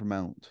 million for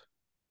Mount?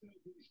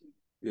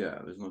 yeah,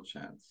 there's no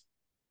chance.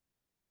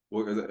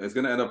 It's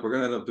gonna end up. We're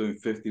gonna end up doing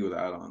 50 with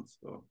add-ons.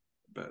 So,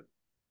 I bet,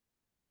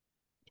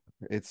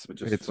 It's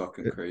which is it's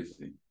fucking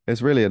crazy.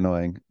 it's really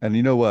annoying. And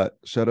you know what?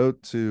 Shout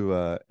out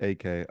to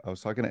AK. I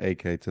was talking to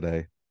AK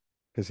today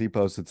because he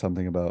posted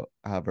something about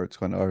Havertz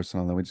going to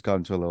Arsenal, and then we just got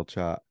into a little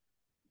chat.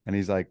 And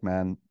he's like,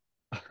 "Man,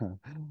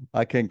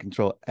 I can't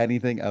control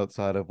anything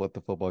outside of what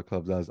the football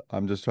club does.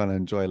 I'm just trying to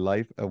enjoy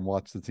life and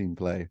watch the team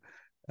play."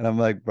 And I'm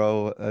like,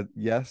 "Bro,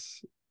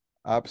 yes,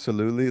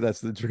 absolutely, that's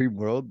the dream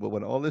world. But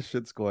when all this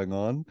shit's going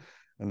on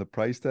and the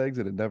price tags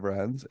and it never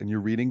ends, and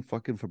you're reading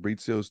fucking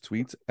Fabrizio's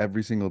tweets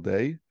every single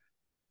day,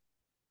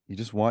 you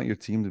just want your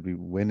team to be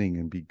winning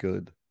and be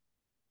good."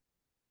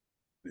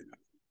 Yeah,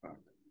 fuck.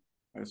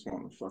 I just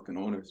want the fucking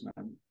owners,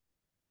 man.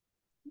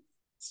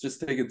 It's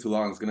just taking too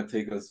long. It's gonna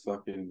take us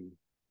fucking.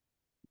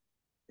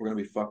 We're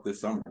gonna be fucked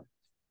this summer.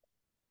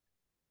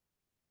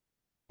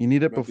 You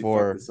need it We're gonna be fucked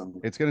before. this summer.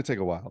 It's gonna take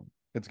a while.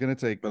 It's gonna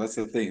take. But that's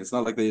the thing. It's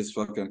not like they just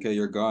fucking okay,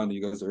 you're gone.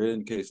 You guys are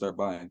in. Okay, start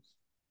buying.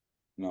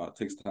 No, it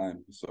takes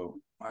time. So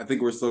I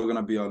think we're still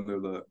gonna be under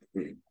the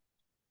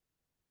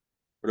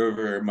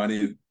whatever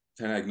money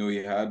Ten Hag knew he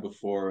had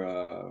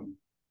before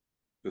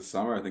this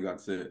summer. I think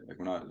that's it. Like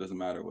we're not. It doesn't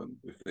matter when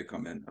if they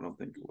come in. I don't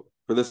think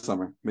for this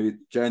summer. Maybe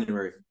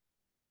January.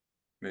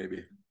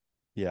 Maybe,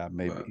 Yeah, but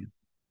maybe.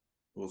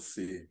 we'll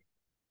see. It's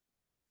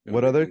gonna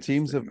What be other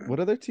teams have interesting, what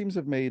man. other teams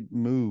have made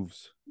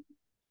moves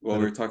Well, that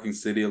we have, are talking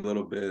City a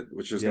little bit,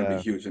 which is going to be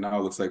yeah, huge. And now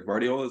it looks like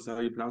Vardiol is how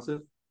you pronounce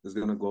it is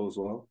going to go as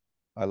well.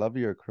 I love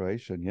your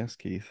Croatian. Yes,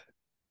 Keith.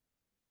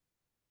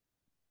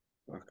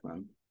 Fuck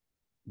man,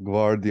 have a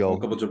Guardiol.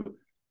 couple of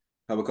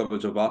have a couple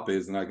of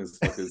Javapes and I can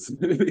fucking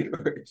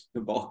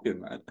the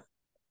Balkan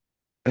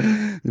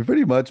man. You're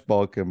pretty much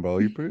Balkan, bro.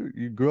 You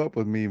grew up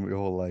with me your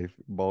whole life.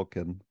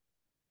 Balkan.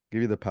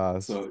 Give you the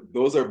pass. So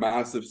those are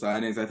massive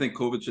signings. I think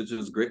Kovacic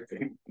is great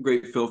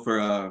fill for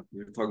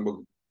we are talking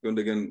about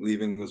Gundogan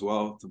leaving as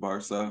well to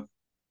Barca. So I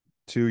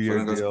 2 year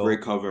think that's great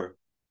deal. cover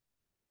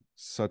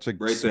Such a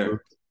right smooth,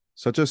 there.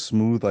 such a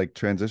smooth like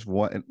transition.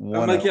 One I'm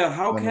one like, out, yeah,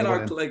 how one can other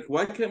our in. like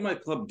why can't my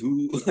club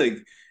do like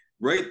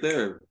right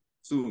there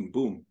soon,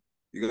 boom,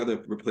 you got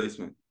a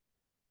replacement.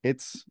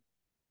 It's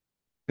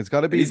it's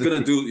got to And be the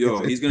team.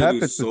 he's It's gonna do Pep.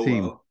 It's the so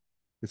team. well.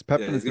 It's Pep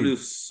Yeah, and the he's gonna team.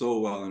 do so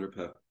well under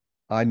Pep.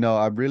 I know.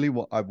 I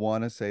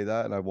want to say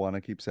that, and I want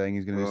to keep saying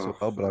he's going to do Oh so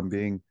well, but I'm fuck.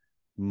 being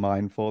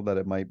mindful that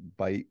it might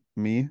bite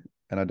me,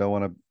 and I don't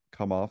want to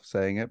come off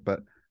saying it,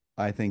 but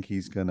I think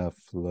he's going to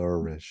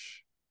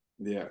flourish.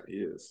 Yeah, he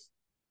is.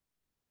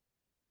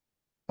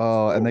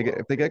 Oh, and So they get if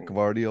well, they get bro.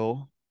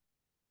 Gvardiol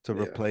to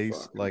Yeah,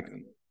 replace fuck, like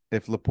man.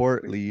 if I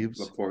Laporte think leaves,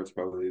 Laporte's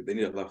probably they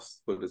need a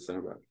left-footed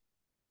center back.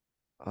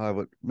 I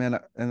would man.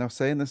 And I was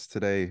saying this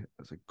today. I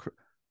was like,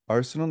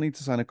 Arsenal need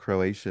to sign a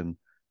Croatian.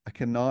 I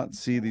cannot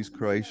see these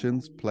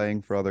Croatians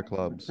playing for other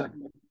clubs.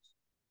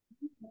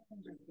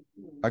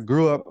 I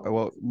grew up,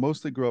 well,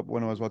 mostly grew up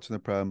when I was watching the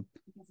Prem.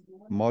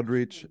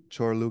 Modric,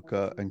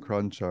 Chorluka, and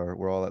Crunchar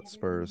were all at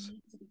Spurs.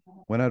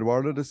 When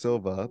Eduardo da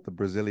Silva, the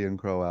Brazilian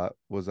Croat,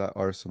 was at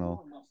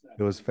Arsenal,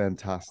 it was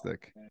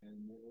fantastic.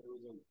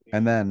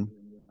 And then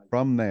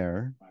from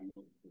there,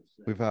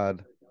 we've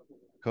had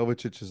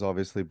Kovacic has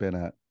obviously been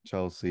at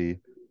Chelsea.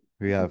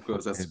 We have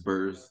Goes at fucking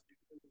Spurs.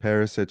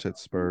 Perisic at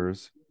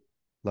Spurs.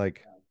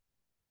 Like,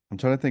 I'm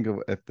trying to think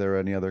of if there are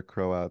any other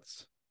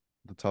Croats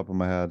at the top of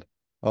my head.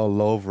 Oh,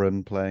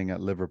 Lovren playing at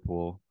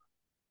Liverpool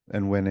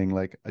and winning.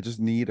 Like, I just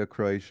need a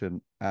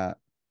Croatian at,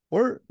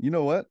 or you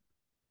know what?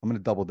 I'm gonna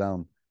double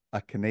down. A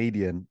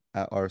Canadian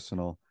at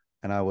Arsenal,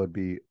 and I would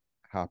be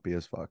happy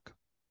as fuck.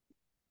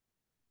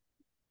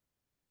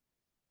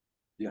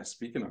 Yeah,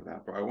 speaking of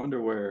that, bro, I wonder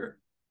where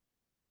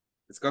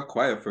it's got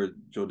quiet for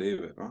Joe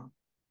David, huh?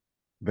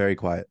 Very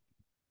quiet.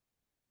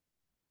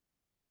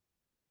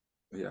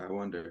 Yeah, I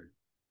wonder.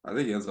 I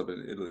think he ends up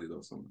in Italy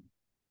though. Somewhere.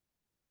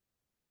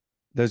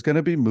 There's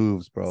gonna be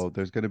moves, bro.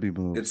 There's gonna be It's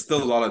moves.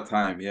 still a lot of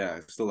time. Yeah,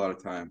 it's still a lot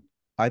of time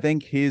I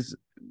think his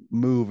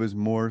move is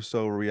more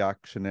so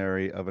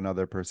reactionary of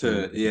another person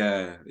to.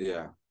 leaving.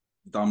 Yeah.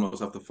 Dominoes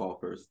have to fall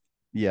first.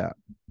 Yeah.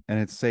 And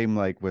it's same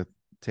like with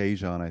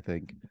Tajon, I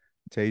think.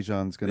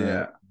 Tajon's gonna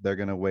Yeah, they're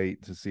gonna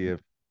wait to see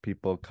if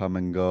people come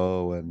and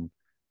go and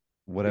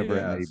whatever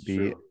it Yeah, may it's be,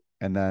 true.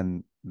 and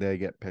then they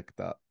get picked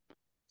up.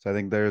 So I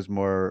think there's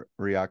more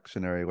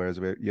reactionary, whereas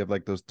you have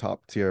like those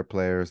top tier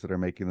players that are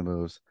making the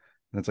moves,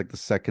 and it's like the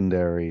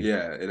secondary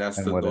Yeah, it has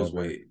and to those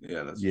whatever. wait.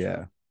 Yeah, that's Yeah.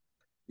 true.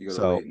 You gotta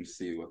So wait and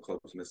see what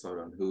clubs miss out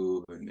on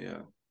who, and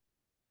yeah,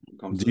 it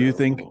comes to do you that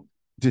think, level.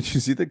 did you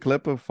see the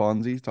clip of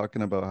Fonzie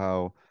talking about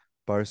how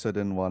Barca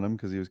didn't want him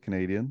because he was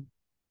Canadian?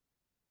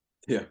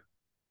 Yeah, yeah. What's that?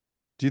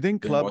 Do you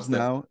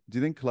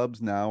think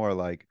clubs now are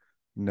like,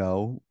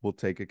 no, we'll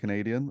take a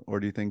Canadian? Or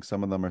do you think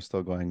some of them are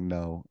still going,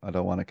 no, I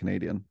don't want a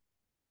Canadian?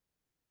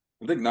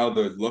 I think now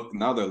they're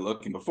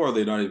looking. Before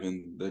they don't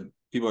even the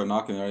people are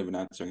knocking, they're not even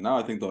answering. Now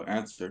I think they'll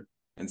answer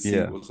and see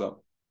Yeah. what's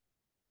up.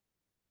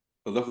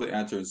 They'll definitely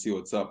answer and see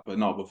what's up. But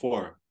no,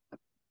 before.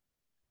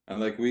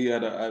 And like we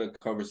had a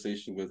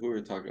conversation with who we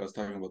were talking. I was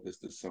talking about this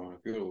summer. I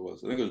forget what it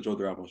was. I think it was Joe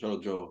Duramo. Shout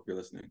out Joe if you're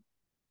listening.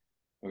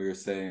 And we were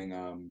saying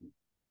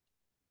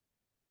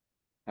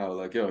how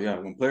like yo yeah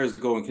when players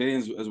go and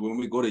Canadians as when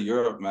we go to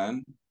Europe,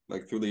 man,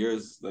 like through the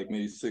years, like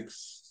maybe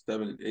 6,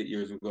 7, 8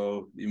 years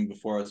ago, even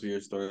before us, we hear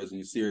stories and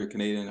you see you're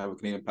Canadian, have a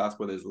Canadian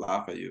passport, they just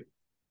laugh at you,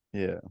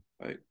 Yeah.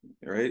 like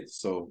right.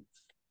 So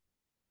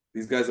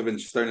these guys have been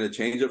starting to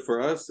change it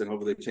for us, and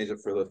hopefully change it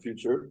for the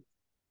future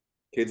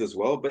kids as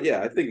well. But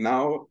yeah, I think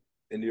now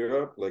in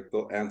Europe, like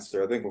they'll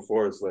answer. I think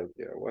before it's like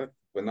yeah what,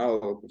 but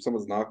now if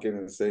someone's knocking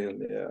and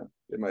saying yeah,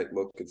 they might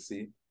look and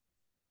see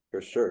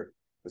for sure.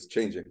 It's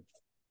changing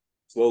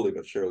slowly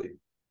but surely.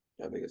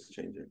 I think it's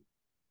changing.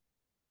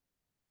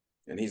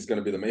 And he's going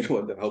to be the main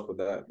one to help with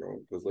that, bro.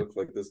 Because looks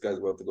like this guy's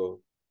about to go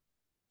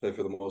play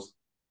for the most,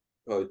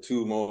 probably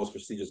two most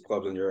prestigious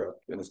clubs in Europe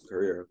in his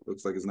career.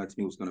 Looks like his next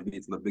move is going to be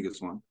to the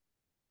biggest one.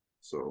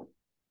 So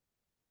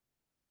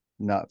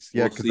Nuts.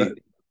 Yeah, we'll because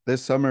see.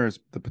 this summer is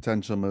the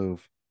potential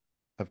move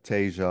of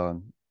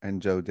Tajon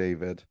and Joe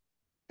David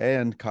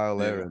and Kyle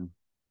Yeah, Larin.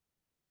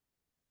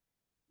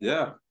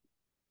 yeah.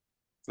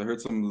 So I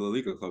heard some of the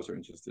Liga clubs are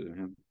interested in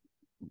him.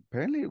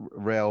 Apparently,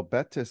 Real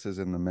Betis is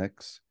in the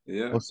mix.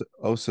 Yeah,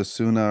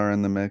 Osasuna are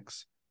in the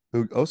mix.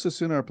 Who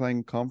Osasuna are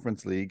playing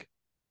Conference League.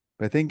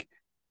 But I think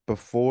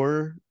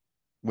before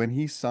when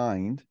he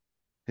signed,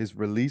 his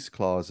release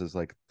clause is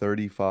like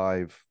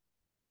 35.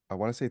 I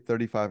want to say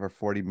 35 or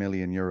 40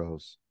 million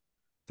euros.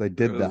 They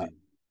did that. really.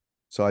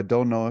 So I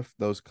don't know if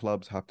those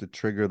clubs have to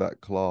trigger that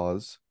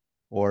clause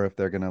or if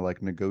they're gonna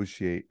like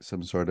negotiate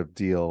some sort of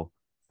deal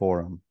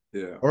for him.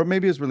 Yeah. Or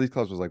maybe his release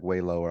clause was like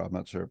way lower. I'm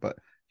not sure, but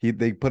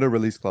they put a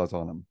release clause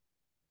on him.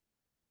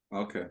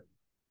 Okay.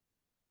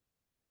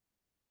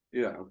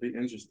 Yeah, it'll be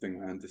interesting,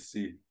 man, to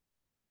see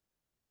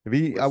If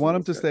he, where I some of want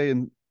him those to guys. stay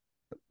in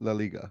La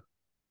Liga.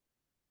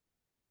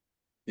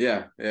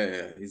 Yeah, yeah,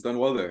 yeah. He's done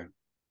well there.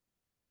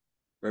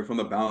 Right from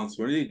the balance.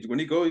 When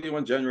he go, he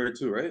went January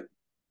too, right?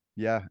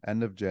 Yeah,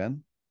 end of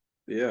Jan.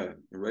 Yeah,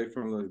 right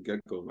from the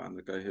get go, man.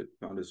 The guy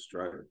found his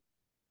stride.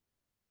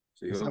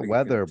 So you It's hope that he can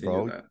weather, continue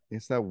bro. that.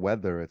 It's that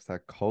weather. It's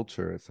that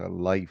culture. It's that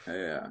life.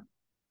 Yeah,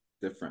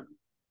 different.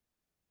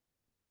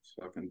 It's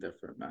fucking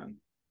different, man.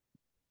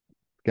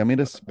 Get me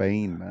to But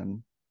Spain,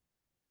 man.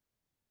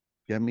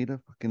 Get me to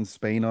fucking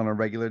Spain on a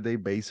regular day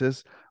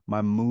basis.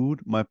 My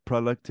mood, my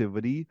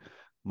productivity,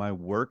 my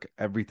work,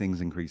 everything's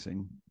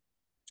increasing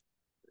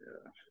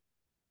yeah,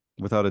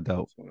 without a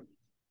doubt.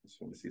 just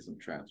want to see some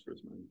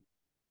transfers, man.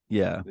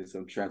 Yeah. There's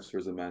some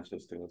transfers in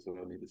Manchester. That's what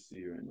I need to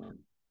see right now.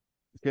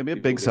 It's gonna be a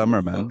People big getting the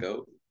summer, fuck man.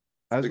 out.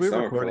 It's a As big we're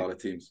summer for a recording, lot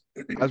of teams.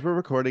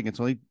 it's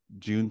only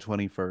June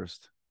 21st.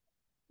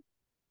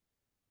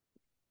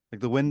 Like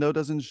the window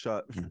doesn't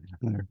shut for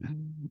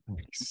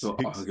like So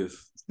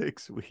August,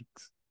 6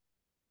 weeks.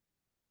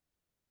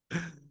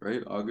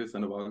 right? August,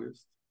 end of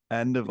August.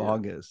 End of Yeah,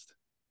 August.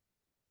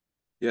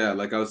 yeah.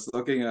 Like I was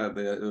looking at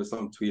there was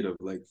some tweet of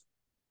like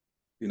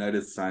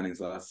United signings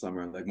last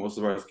summer. Like most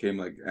of ours came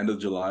like end of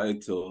July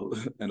till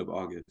end of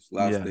August.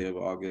 Last Yeah. day of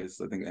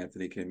August, I think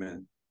Anthony came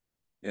in.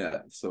 Yeah,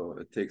 so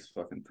it takes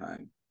fucking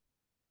time.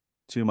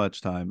 Too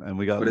much time. And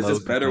we got But it's just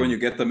loads of better when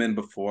games. you get them in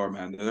before,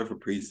 man. They're there for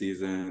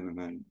preseason, and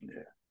then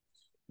yeah,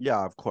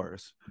 Yeah, of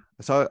course.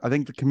 So I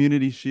think the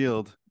Community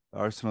Shield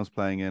Arsenal's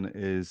playing in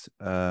is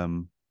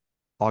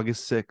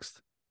August 6th.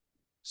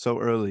 So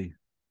early.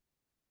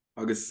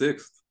 August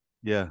 6th.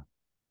 Yeah.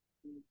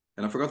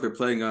 And I forgot they're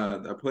playing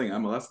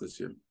MLS this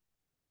year.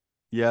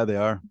 Yeah, they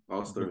are.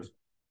 All Stars.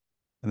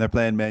 And they're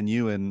playing Man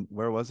U in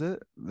where was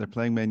it? They're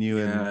playing Man U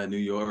in Yeah, New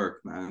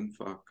York, man.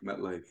 Fuck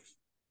MetLife.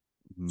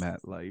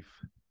 MetLife.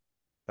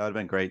 That would have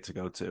been great to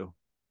go to.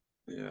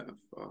 Yeah,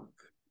 fuck.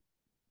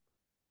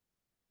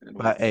 And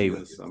But hopefully hey, in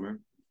the summer.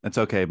 it's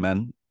okay,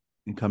 man.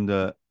 You come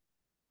to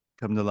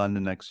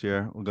London next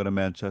year. We'll go to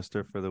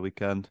Manchester for the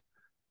weekend.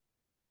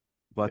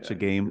 Yeah, Watch a I need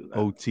to game. do that.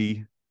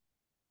 OT.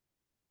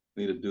 I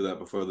need to do that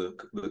before the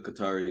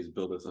Qataris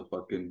build us a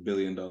fucking $1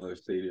 billion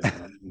stadium,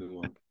 man. New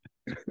one.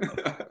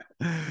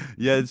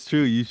 Yeah, it's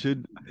true. You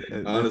should.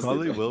 They Honestly,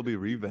 probably bro. will be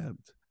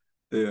revamped.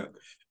 Yeah.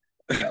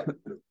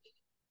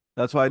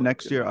 That's why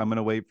next Fucking year I'm hell.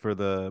 gonna wait for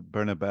the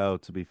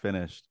Bernabeu to be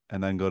finished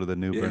and then go to the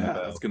new Yeah,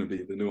 Bernabeu it's gonna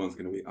be the new one's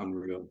gonna be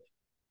unreal.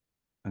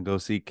 and go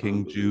see King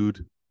Unbelievable.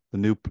 Jude. The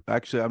new,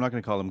 actually, I'm not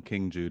going to call him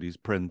King Jude. He's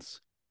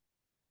Prince.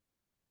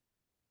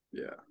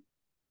 Yeah,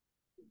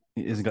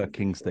 He that's isn't gonna got be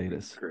king fucking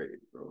status. great,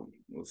 bro.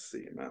 We'll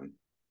see, man.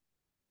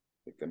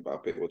 I think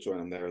Mbappe will join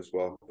him there as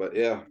well. But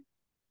yeah,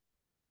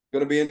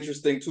 gonna be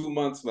interesting 2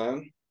 months, man.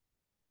 Guess we'll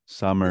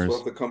Summers,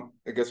 have to come.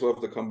 I guess we'll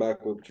have to come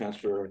back with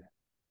transfer,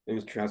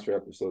 maybe transfer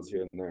episodes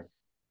here and there.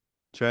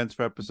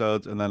 transfer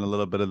episodes, and then a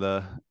little bit of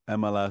the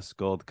MLS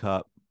Gold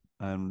Cup,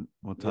 and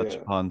we'll touch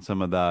Yeah, upon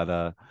some of that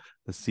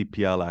the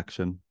CPL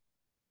action.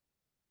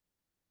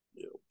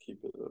 yeah, keep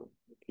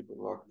it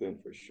locked in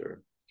for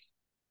sure.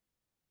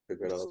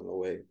 Figure it out in the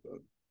way, but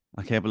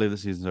I can't believe the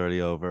season's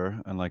already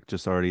over, and like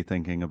just already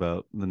thinking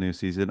about the new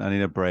season. I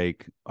need a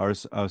break. I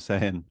was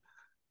saying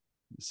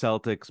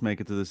Celtics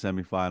make it to the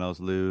semifinals,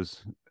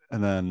 lose,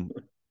 and then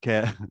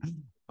can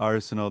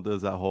Arsenal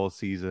does that whole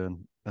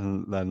season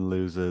and then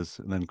loses,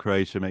 and then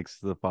Croatia makes it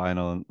to the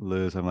final and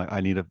lose. I'm like,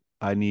 I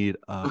need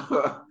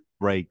a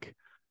break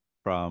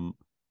from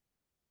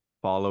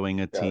following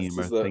a yeah, team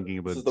or thinking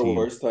about a team.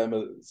 this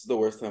is the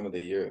worst time of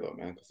the year though,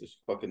 man, because there's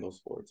fucking no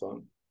sports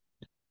on.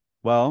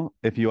 Well,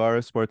 if you are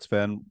a sports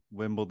fan,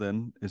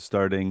 Wimbledon is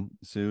starting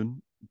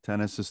soon.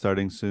 Tennis is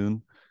starting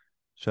soon.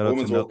 Shout out to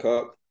Women's Mil World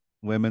Cup.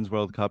 Women's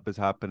World Cup is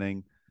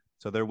happening.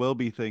 So there will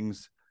be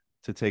things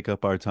to take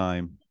up our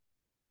time,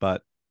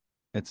 but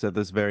it's at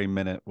this very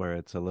minute where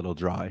it's a little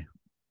dry.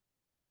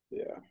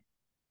 Yeah,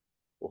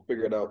 we'll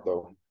figure it out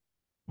though.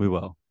 We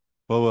will.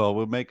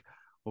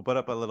 We'll put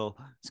up a little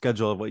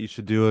schedule of what you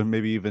should do and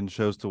maybe even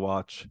shows to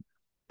watch,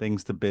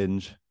 things to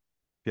binge.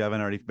 If you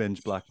haven't already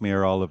binged Black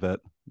Mirror, all of it,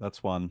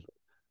 that's one.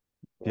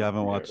 If you Black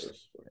haven't watched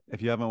Mirrors.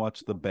 if you haven't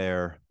watched The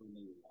Bear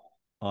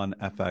on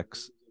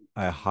FX,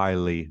 I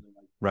highly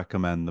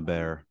recommend The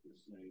Bear.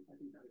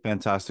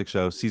 Fantastic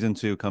show. Season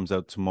 2 comes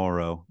out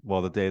tomorrow.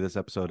 Well, the day this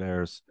episode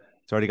airs.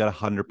 It's already got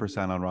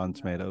 100% on Rotten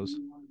Tomatoes.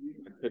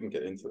 I couldn't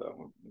get into that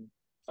one.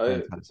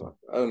 It's fantastic.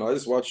 I don't know. I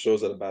just watch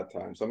shows at a bad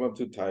time. Sometimes I'm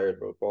too tired,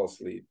 bro. Fall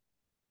asleep.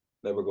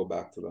 Never go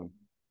back to them.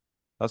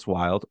 That's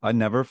wild. I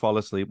never fall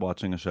asleep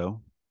watching a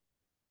show.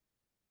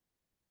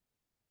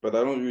 But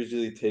I don't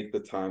usually take the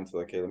time to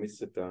like, hey, let me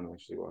sit down and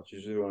actually watch.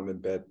 Usually when I'm in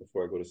bed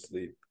before I go to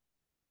sleep.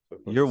 So I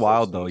fucking You're start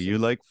wild though. You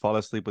snoozing. like fall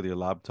asleep with your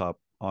laptop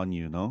on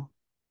you, no?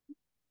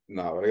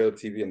 Nah, but I got a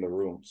TV in the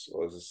room.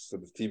 So it's just the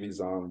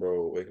TV's on,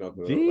 bro. Waking up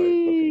in the like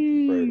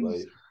fucking bright Jeez.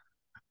 light.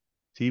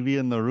 TV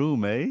in the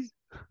room, eh?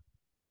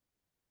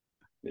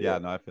 Yeah, Yeah.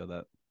 no, I feel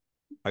that.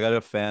 I got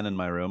a fan in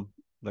my room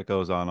that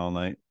goes on all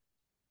night.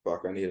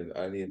 Fuck,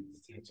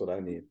 that's what I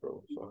need,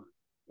 bro. Fuck.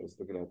 I was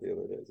looking at the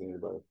other day. I need to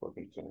buy a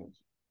fucking fan.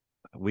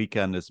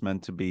 Weekend is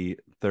meant to be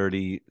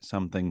 30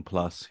 something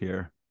plus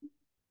here.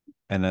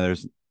 And then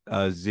there's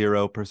a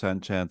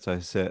 0% chance I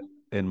sit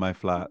in my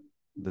flat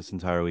this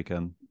entire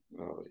weekend.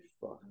 Oh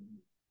fuck.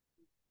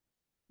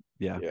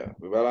 Yeah. Yeah,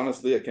 but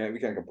honestly, we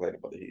can't complain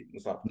about the heat.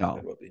 Let's not complain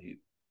No. about the heat.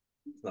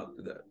 Let's not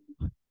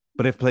do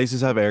But if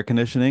places have air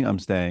conditioning, I'm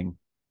staying.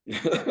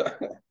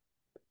 that.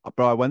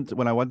 Bro,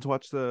 when I went to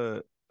watch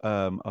the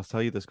I'll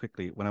tell you this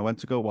quickly. When I went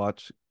to go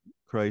watch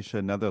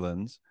Croatia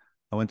Netherlands,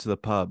 I went to the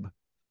pub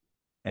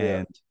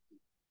Yeah,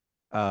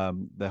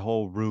 and the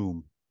whole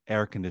room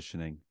air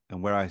conditioning,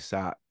 and where I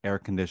sat air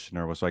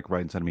conditioner was like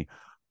right inside of me,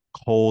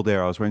 cold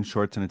air. I was wearing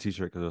shorts and a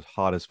t-shirt because it was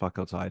hot as fuck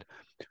outside.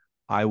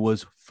 I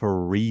was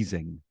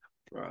freezing,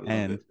 bro, I love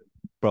and it.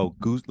 bro,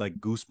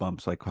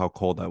 goosebumps, like how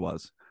cold I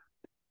was.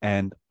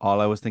 And all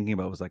I was thinking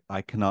about was like,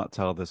 I cannot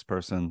tell this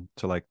person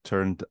to like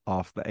turn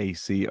off the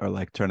AC or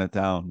like turn it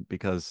down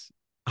because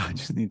I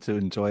just need to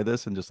enjoy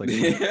this and just like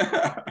breathe.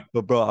 Yeah,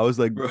 But bro, I was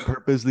like bro,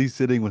 purposely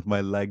sitting with my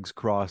legs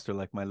crossed or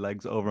like my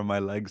legs over my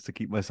legs to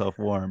keep myself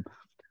warm.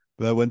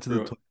 But I went to the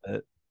bro,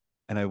 toilet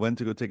and I went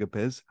to go take a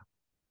piss.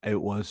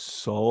 It was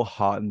so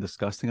hot and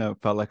disgusting. I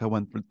felt like I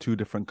went through two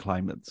different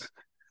climates.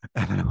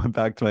 And then I went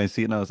back to my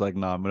seat and I was like,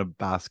 no, I'm gonna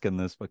bask in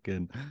this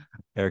fucking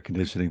air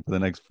conditioning for the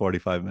next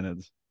 45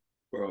 minutes.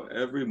 bro.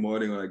 Every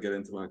morning when I get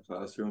into my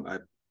classroom, I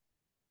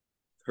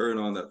turn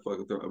on that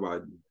fucking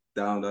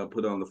down,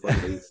 put on the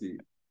fucking AC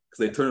because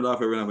they turn it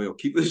off every night. I'm like, yo,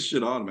 keep this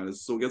shit on, man. It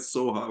gets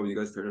so hot when you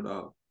guys turn it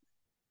off.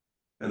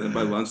 And then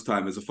by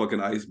lunchtime, it's a fucking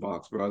ice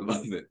box, bro. I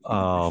love it.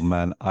 Oh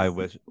man, I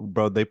wish,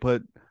 bro. They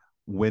put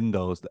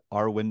windows,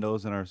 our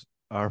windows in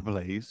our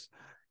place.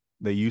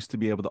 They used to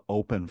be able to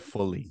open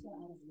fully,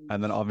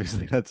 and then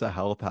obviously that's a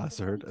health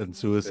hazard and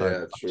suicide Yeah,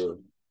 watch.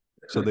 true.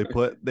 So they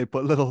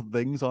put little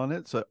things on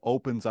it, so it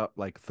opens up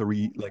like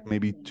three, like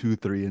maybe 2,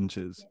 3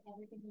 inches.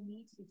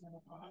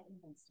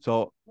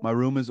 So my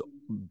room is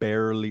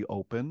barely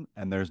open,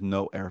 and there's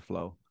no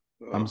airflow.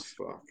 I'm Oh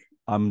fuck.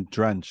 I'm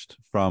drenched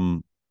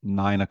from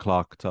 9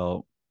 o'clock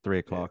till three Yeah,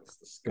 o'clock,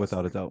 it's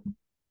without a disgusting. doubt.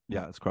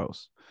 Yeah, it's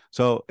gross.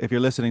 So if you're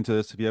listening to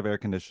this, if you have air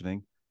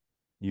conditioning,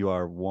 you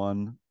are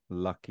one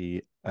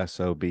lucky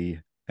SOB.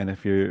 And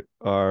if you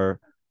are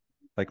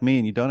like me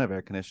and you don't have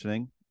air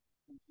conditioning,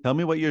 tell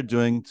me what you're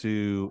doing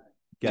to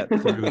get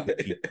through the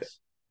heat.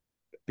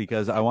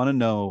 Because I want to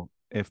know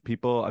if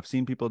I've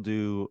seen people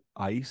do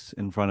ice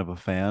in front of a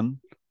fan,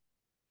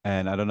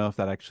 and I don't know if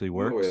that actually No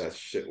way works. that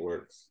shit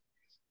works.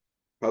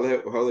 How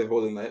they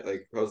holding that?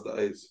 Like how's the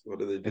ice? What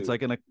do they It's do?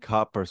 like in a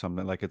cup or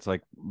something. Like it's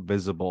like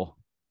visible.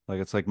 Like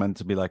it's like meant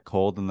to be like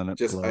cold and then it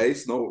Just floats.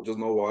 ice? No, just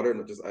no water,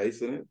 no, just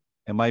ice in it.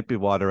 It might be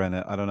water in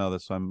it. I don't know.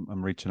 That's why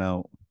I'm reaching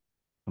out.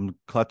 I'm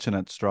clutching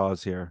at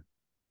straws here.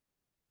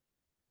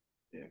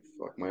 Yeah,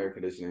 fuck. My air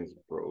conditioning is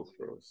broke,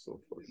 bro. It's so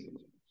fucking.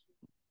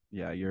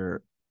 Yeah,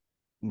 you're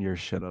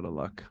shit out of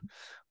luck.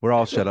 We're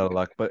all shit out of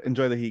luck. But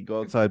enjoy the heat.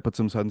 Go outside, put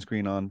some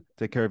sunscreen on,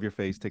 take care of your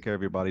face, take care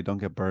of your body, don't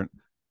get burnt.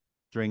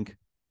 Drink,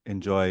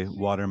 enjoy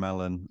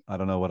watermelon. I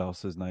don't know what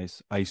else is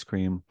nice. Ice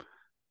cream,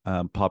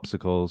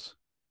 popsicles,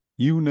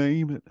 you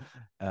name it.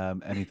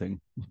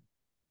 Anything.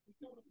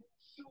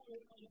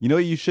 You know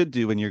what you should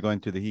do when you're going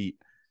through the heat?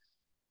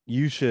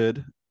 You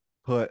should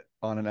put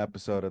on an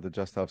episode of the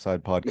Just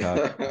Outside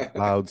podcast,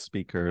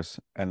 loudspeakers,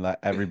 and let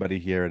everybody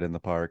hear it in the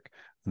park,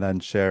 and then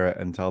share it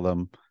and tell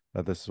them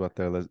that this is what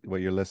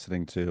what you're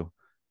listening to,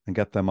 and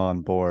get them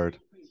on board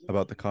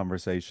about the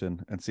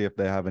conversation, and see if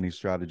they have any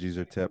strategies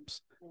or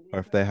tips, or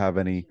if they have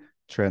any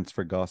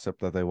transfer gossip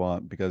that they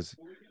want. Because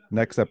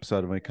next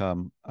episode when we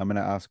come, I'm going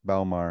to ask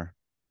Balmar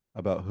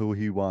about who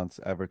he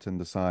wants Everton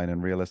to sign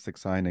and realistic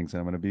signings, and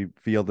I'm going to be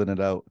fielding it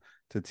out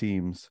to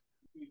teams.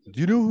 Do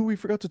you know who we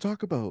forgot to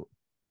talk about?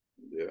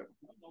 Yeah.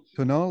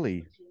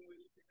 Tonali.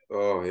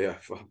 Oh yeah.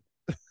 Fuck.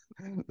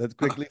 Let's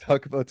quickly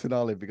talk about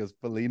Tonali because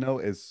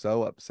Felino is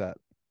so upset.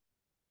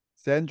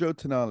 Sandro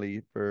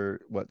Tonali for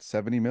what,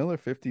 70 mil or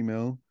 50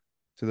 mil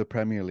to the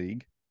Premier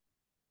League.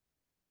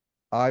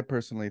 I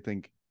personally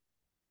think,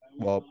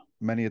 well,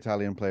 many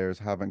Italian players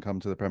haven't come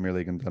to the Premier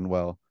League and done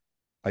well.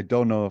 I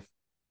don't know if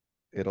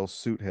it'll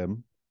suit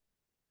him,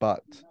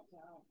 but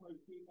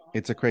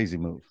it's a crazy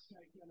move.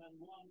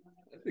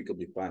 I think it'll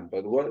be fine.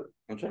 But what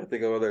I'm trying to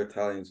think of other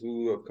Italians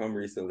who have come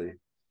recently.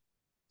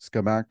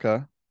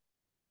 Scamacca,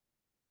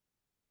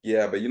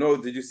 Yeah, but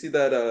did you see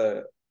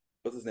that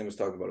what's his name was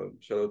talking about him?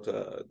 Shout out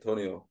to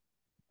Antonio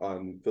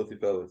on Filthy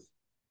Fellas.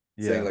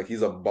 Saying yeah, like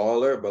he's a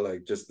baller, but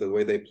like just the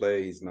way they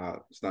play, it's he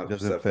not doesn't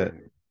set for fit.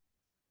 him.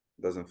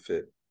 It doesn't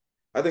fit.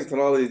 I think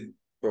Tonali,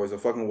 bro, is a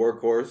fucking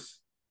workhorse.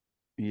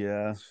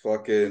 Yeah, He's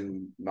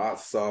fucking not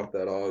soft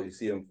at all. You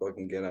see him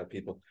fucking getting at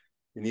people.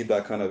 You need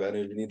that kind of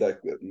energy. You need that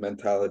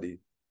mentality.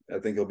 I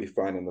think he'll be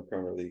fine in the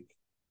Premier League.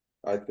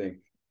 I think.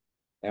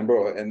 And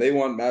bro, and they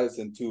want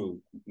Madison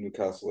too,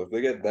 Newcastle. If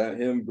they get that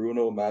him,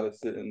 Bruno,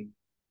 Madison,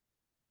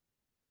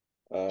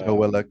 Joe um,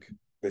 Willock,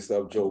 they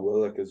still have Joe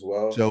Willock as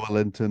well. Joe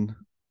Linton.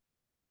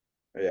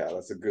 Yeah,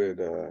 that's a good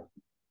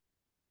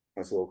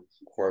nice little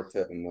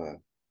quartet in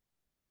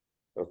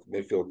the of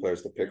midfield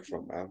players to pick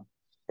from, man.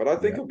 But I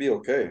think Yeah. he'll be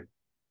okay.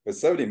 But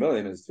 70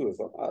 million is too. It's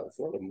a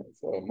lot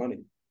of money.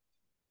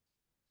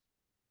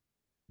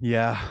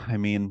 Yeah, I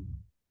mean,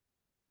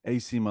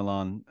 AC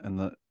Milan and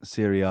the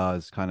Serie A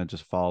is kind of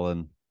just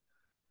fallen.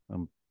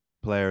 Um,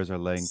 players are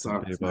linked and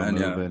Sucks, people are man.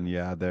 Yeah. At moving.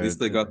 Yeah, least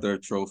they got their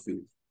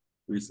trophy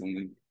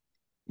recently.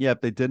 yeah.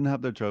 If they didn't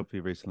have their trophy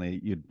recently,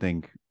 you'd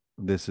think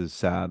this is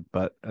sad,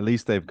 but at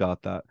least they've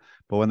got that.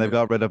 But when they've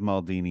Yeah. got rid of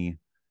Maldini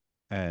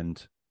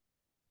and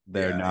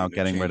they're Yeah, now you knew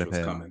getting rid change of was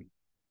him, coming.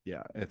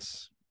 yeah,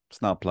 it's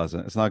not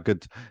pleasant. It's not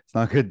good. It's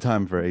not a good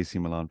time for AC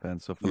Milan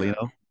fans. So Yeah.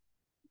 Felino,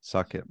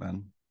 suck it,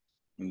 man.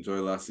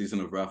 Enjoy last season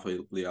of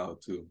Rafael Leao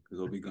too, because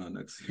he'll be gone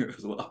next year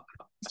as well.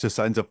 Just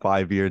signs a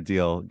 5-year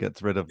deal,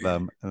 gets rid of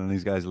them, and then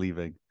these guys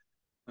leaving.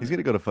 He's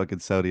gonna go to fucking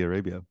Saudi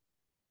Arabia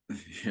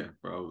Yeah,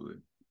 probably.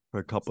 for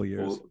a couple So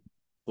years.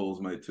 pulls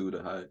my two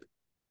to hide.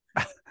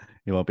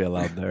 He won't be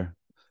allowed there.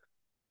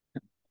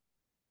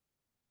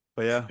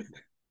 But yeah,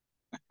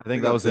 I I think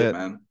think that that's was it, it.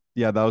 man.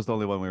 Yeah, that was the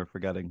only one we were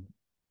forgetting.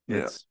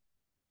 Yeah. It's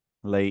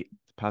late.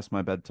 It's past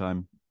my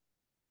bedtime.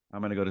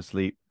 I'm gonna go to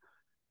sleep.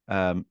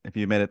 If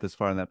you made it this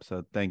far in the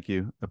episode, thank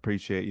you.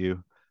 Appreciate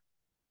you.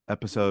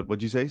 Episode,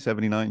 what'd you say?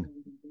 79.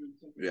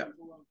 Yeah.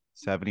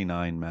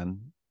 79, man.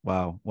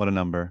 Wow, what a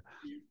number.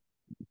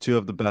 Two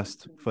of the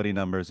best footy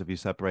numbers if you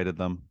separated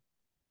them,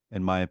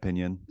 in my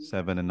opinion,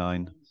 7 and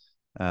 9.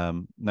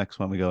 Next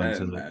one we go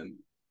into And man.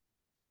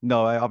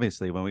 no,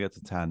 obviously when we get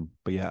to 10,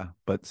 but yeah,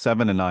 but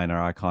 7 and 9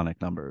 are iconic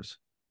numbers.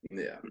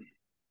 Yeah.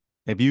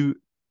 If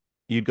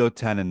you'd go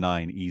 10 and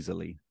 9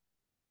 easily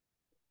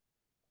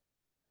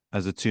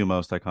as the two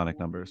most iconic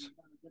numbers.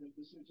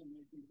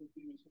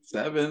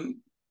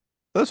 Seven.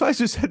 That's why I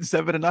just said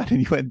 7 and 9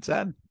 and you went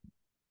 10.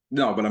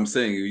 No, but I'm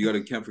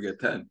saying can't forget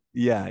 10.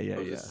 Yeah, I yeah,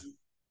 was yeah. just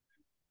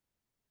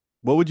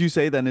What would you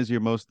say then is your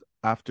most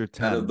after out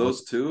 10? of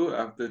those two,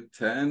 after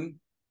 10,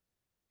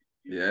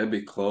 yeah, it'd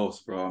be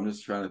close, bro. I'm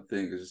just trying to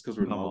think. It's just because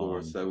Come Ronaldo wore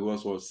on. 7. Who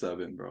else wore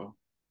 7, bro?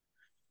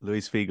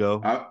 Luis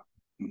Figo, I,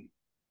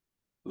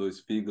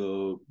 Luis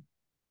Figo,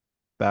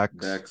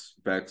 Bex,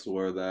 Bex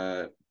wore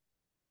that.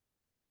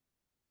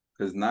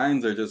 Because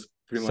nines are just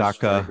pretty much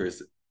Saka.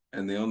 strikers.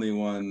 And the only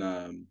one,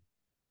 I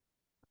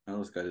know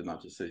this guy did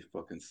not just say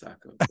fucking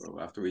Saka, bro.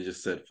 After we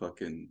just said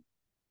fucking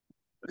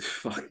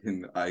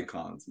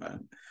icons,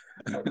 man.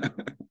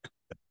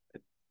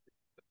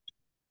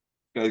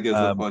 Guy gets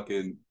a Um,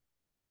 fucking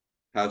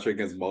hat trick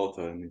against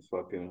Malta and he's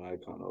fucking an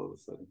icon all of a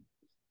sudden.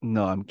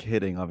 no, I'm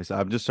kidding, obviously.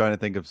 I'm just trying to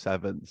think of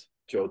sevens.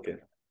 Joking.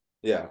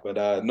 Yeah,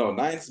 but no,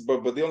 nine's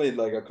but the only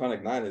like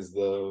iconic nine is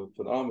the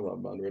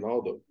phenomenon man,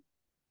 Ronaldo.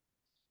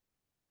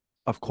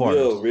 Of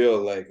Real, course.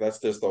 real, like that's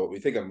just the we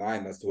think of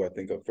nine, that's who I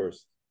think of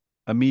first.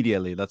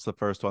 Immediately, that's the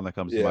first one that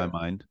comes to my Yeah,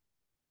 mind.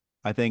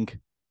 I think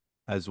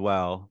as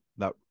well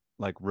that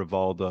like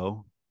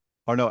Rivaldo,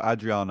 or no,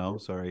 Adriano,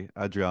 sorry,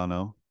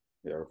 Adriano.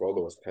 yeah,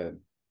 Rivaldo was 10.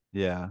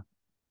 Yeah.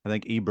 I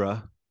think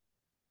Ibra.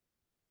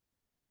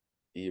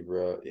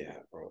 Ibra, yeah,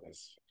 bro,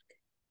 that's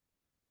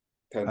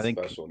I 10 think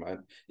special,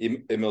 man.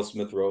 Emil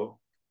Smith Rowe.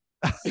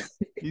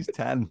 he's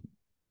 10.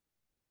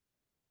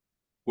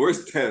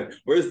 Where's 10?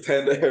 Where's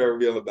 10 to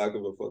be on the back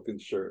of a fucking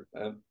shirt,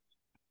 man?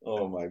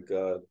 Oh my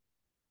god.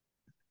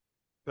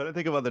 But I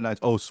think of other nights.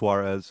 Oh,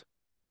 Suarez.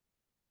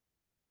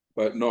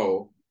 But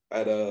no,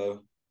 at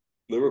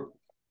Liverpool,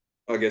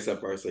 I guess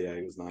at Barca, yeah,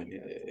 he was nine.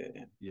 Yeah, yeah, yeah,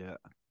 yeah. Yeah.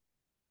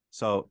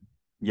 So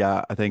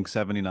yeah, I think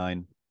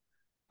 79.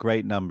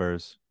 Great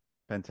numbers.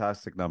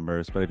 Fantastic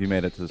numbers. But if you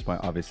made it to this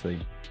point,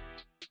 obviously,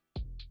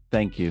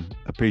 thank you.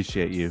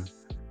 Appreciate you.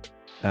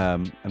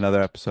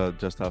 Another episode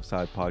Just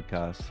Offside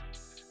podcast.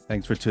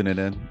 Thanks for tuning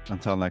in.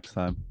 Until next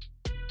time.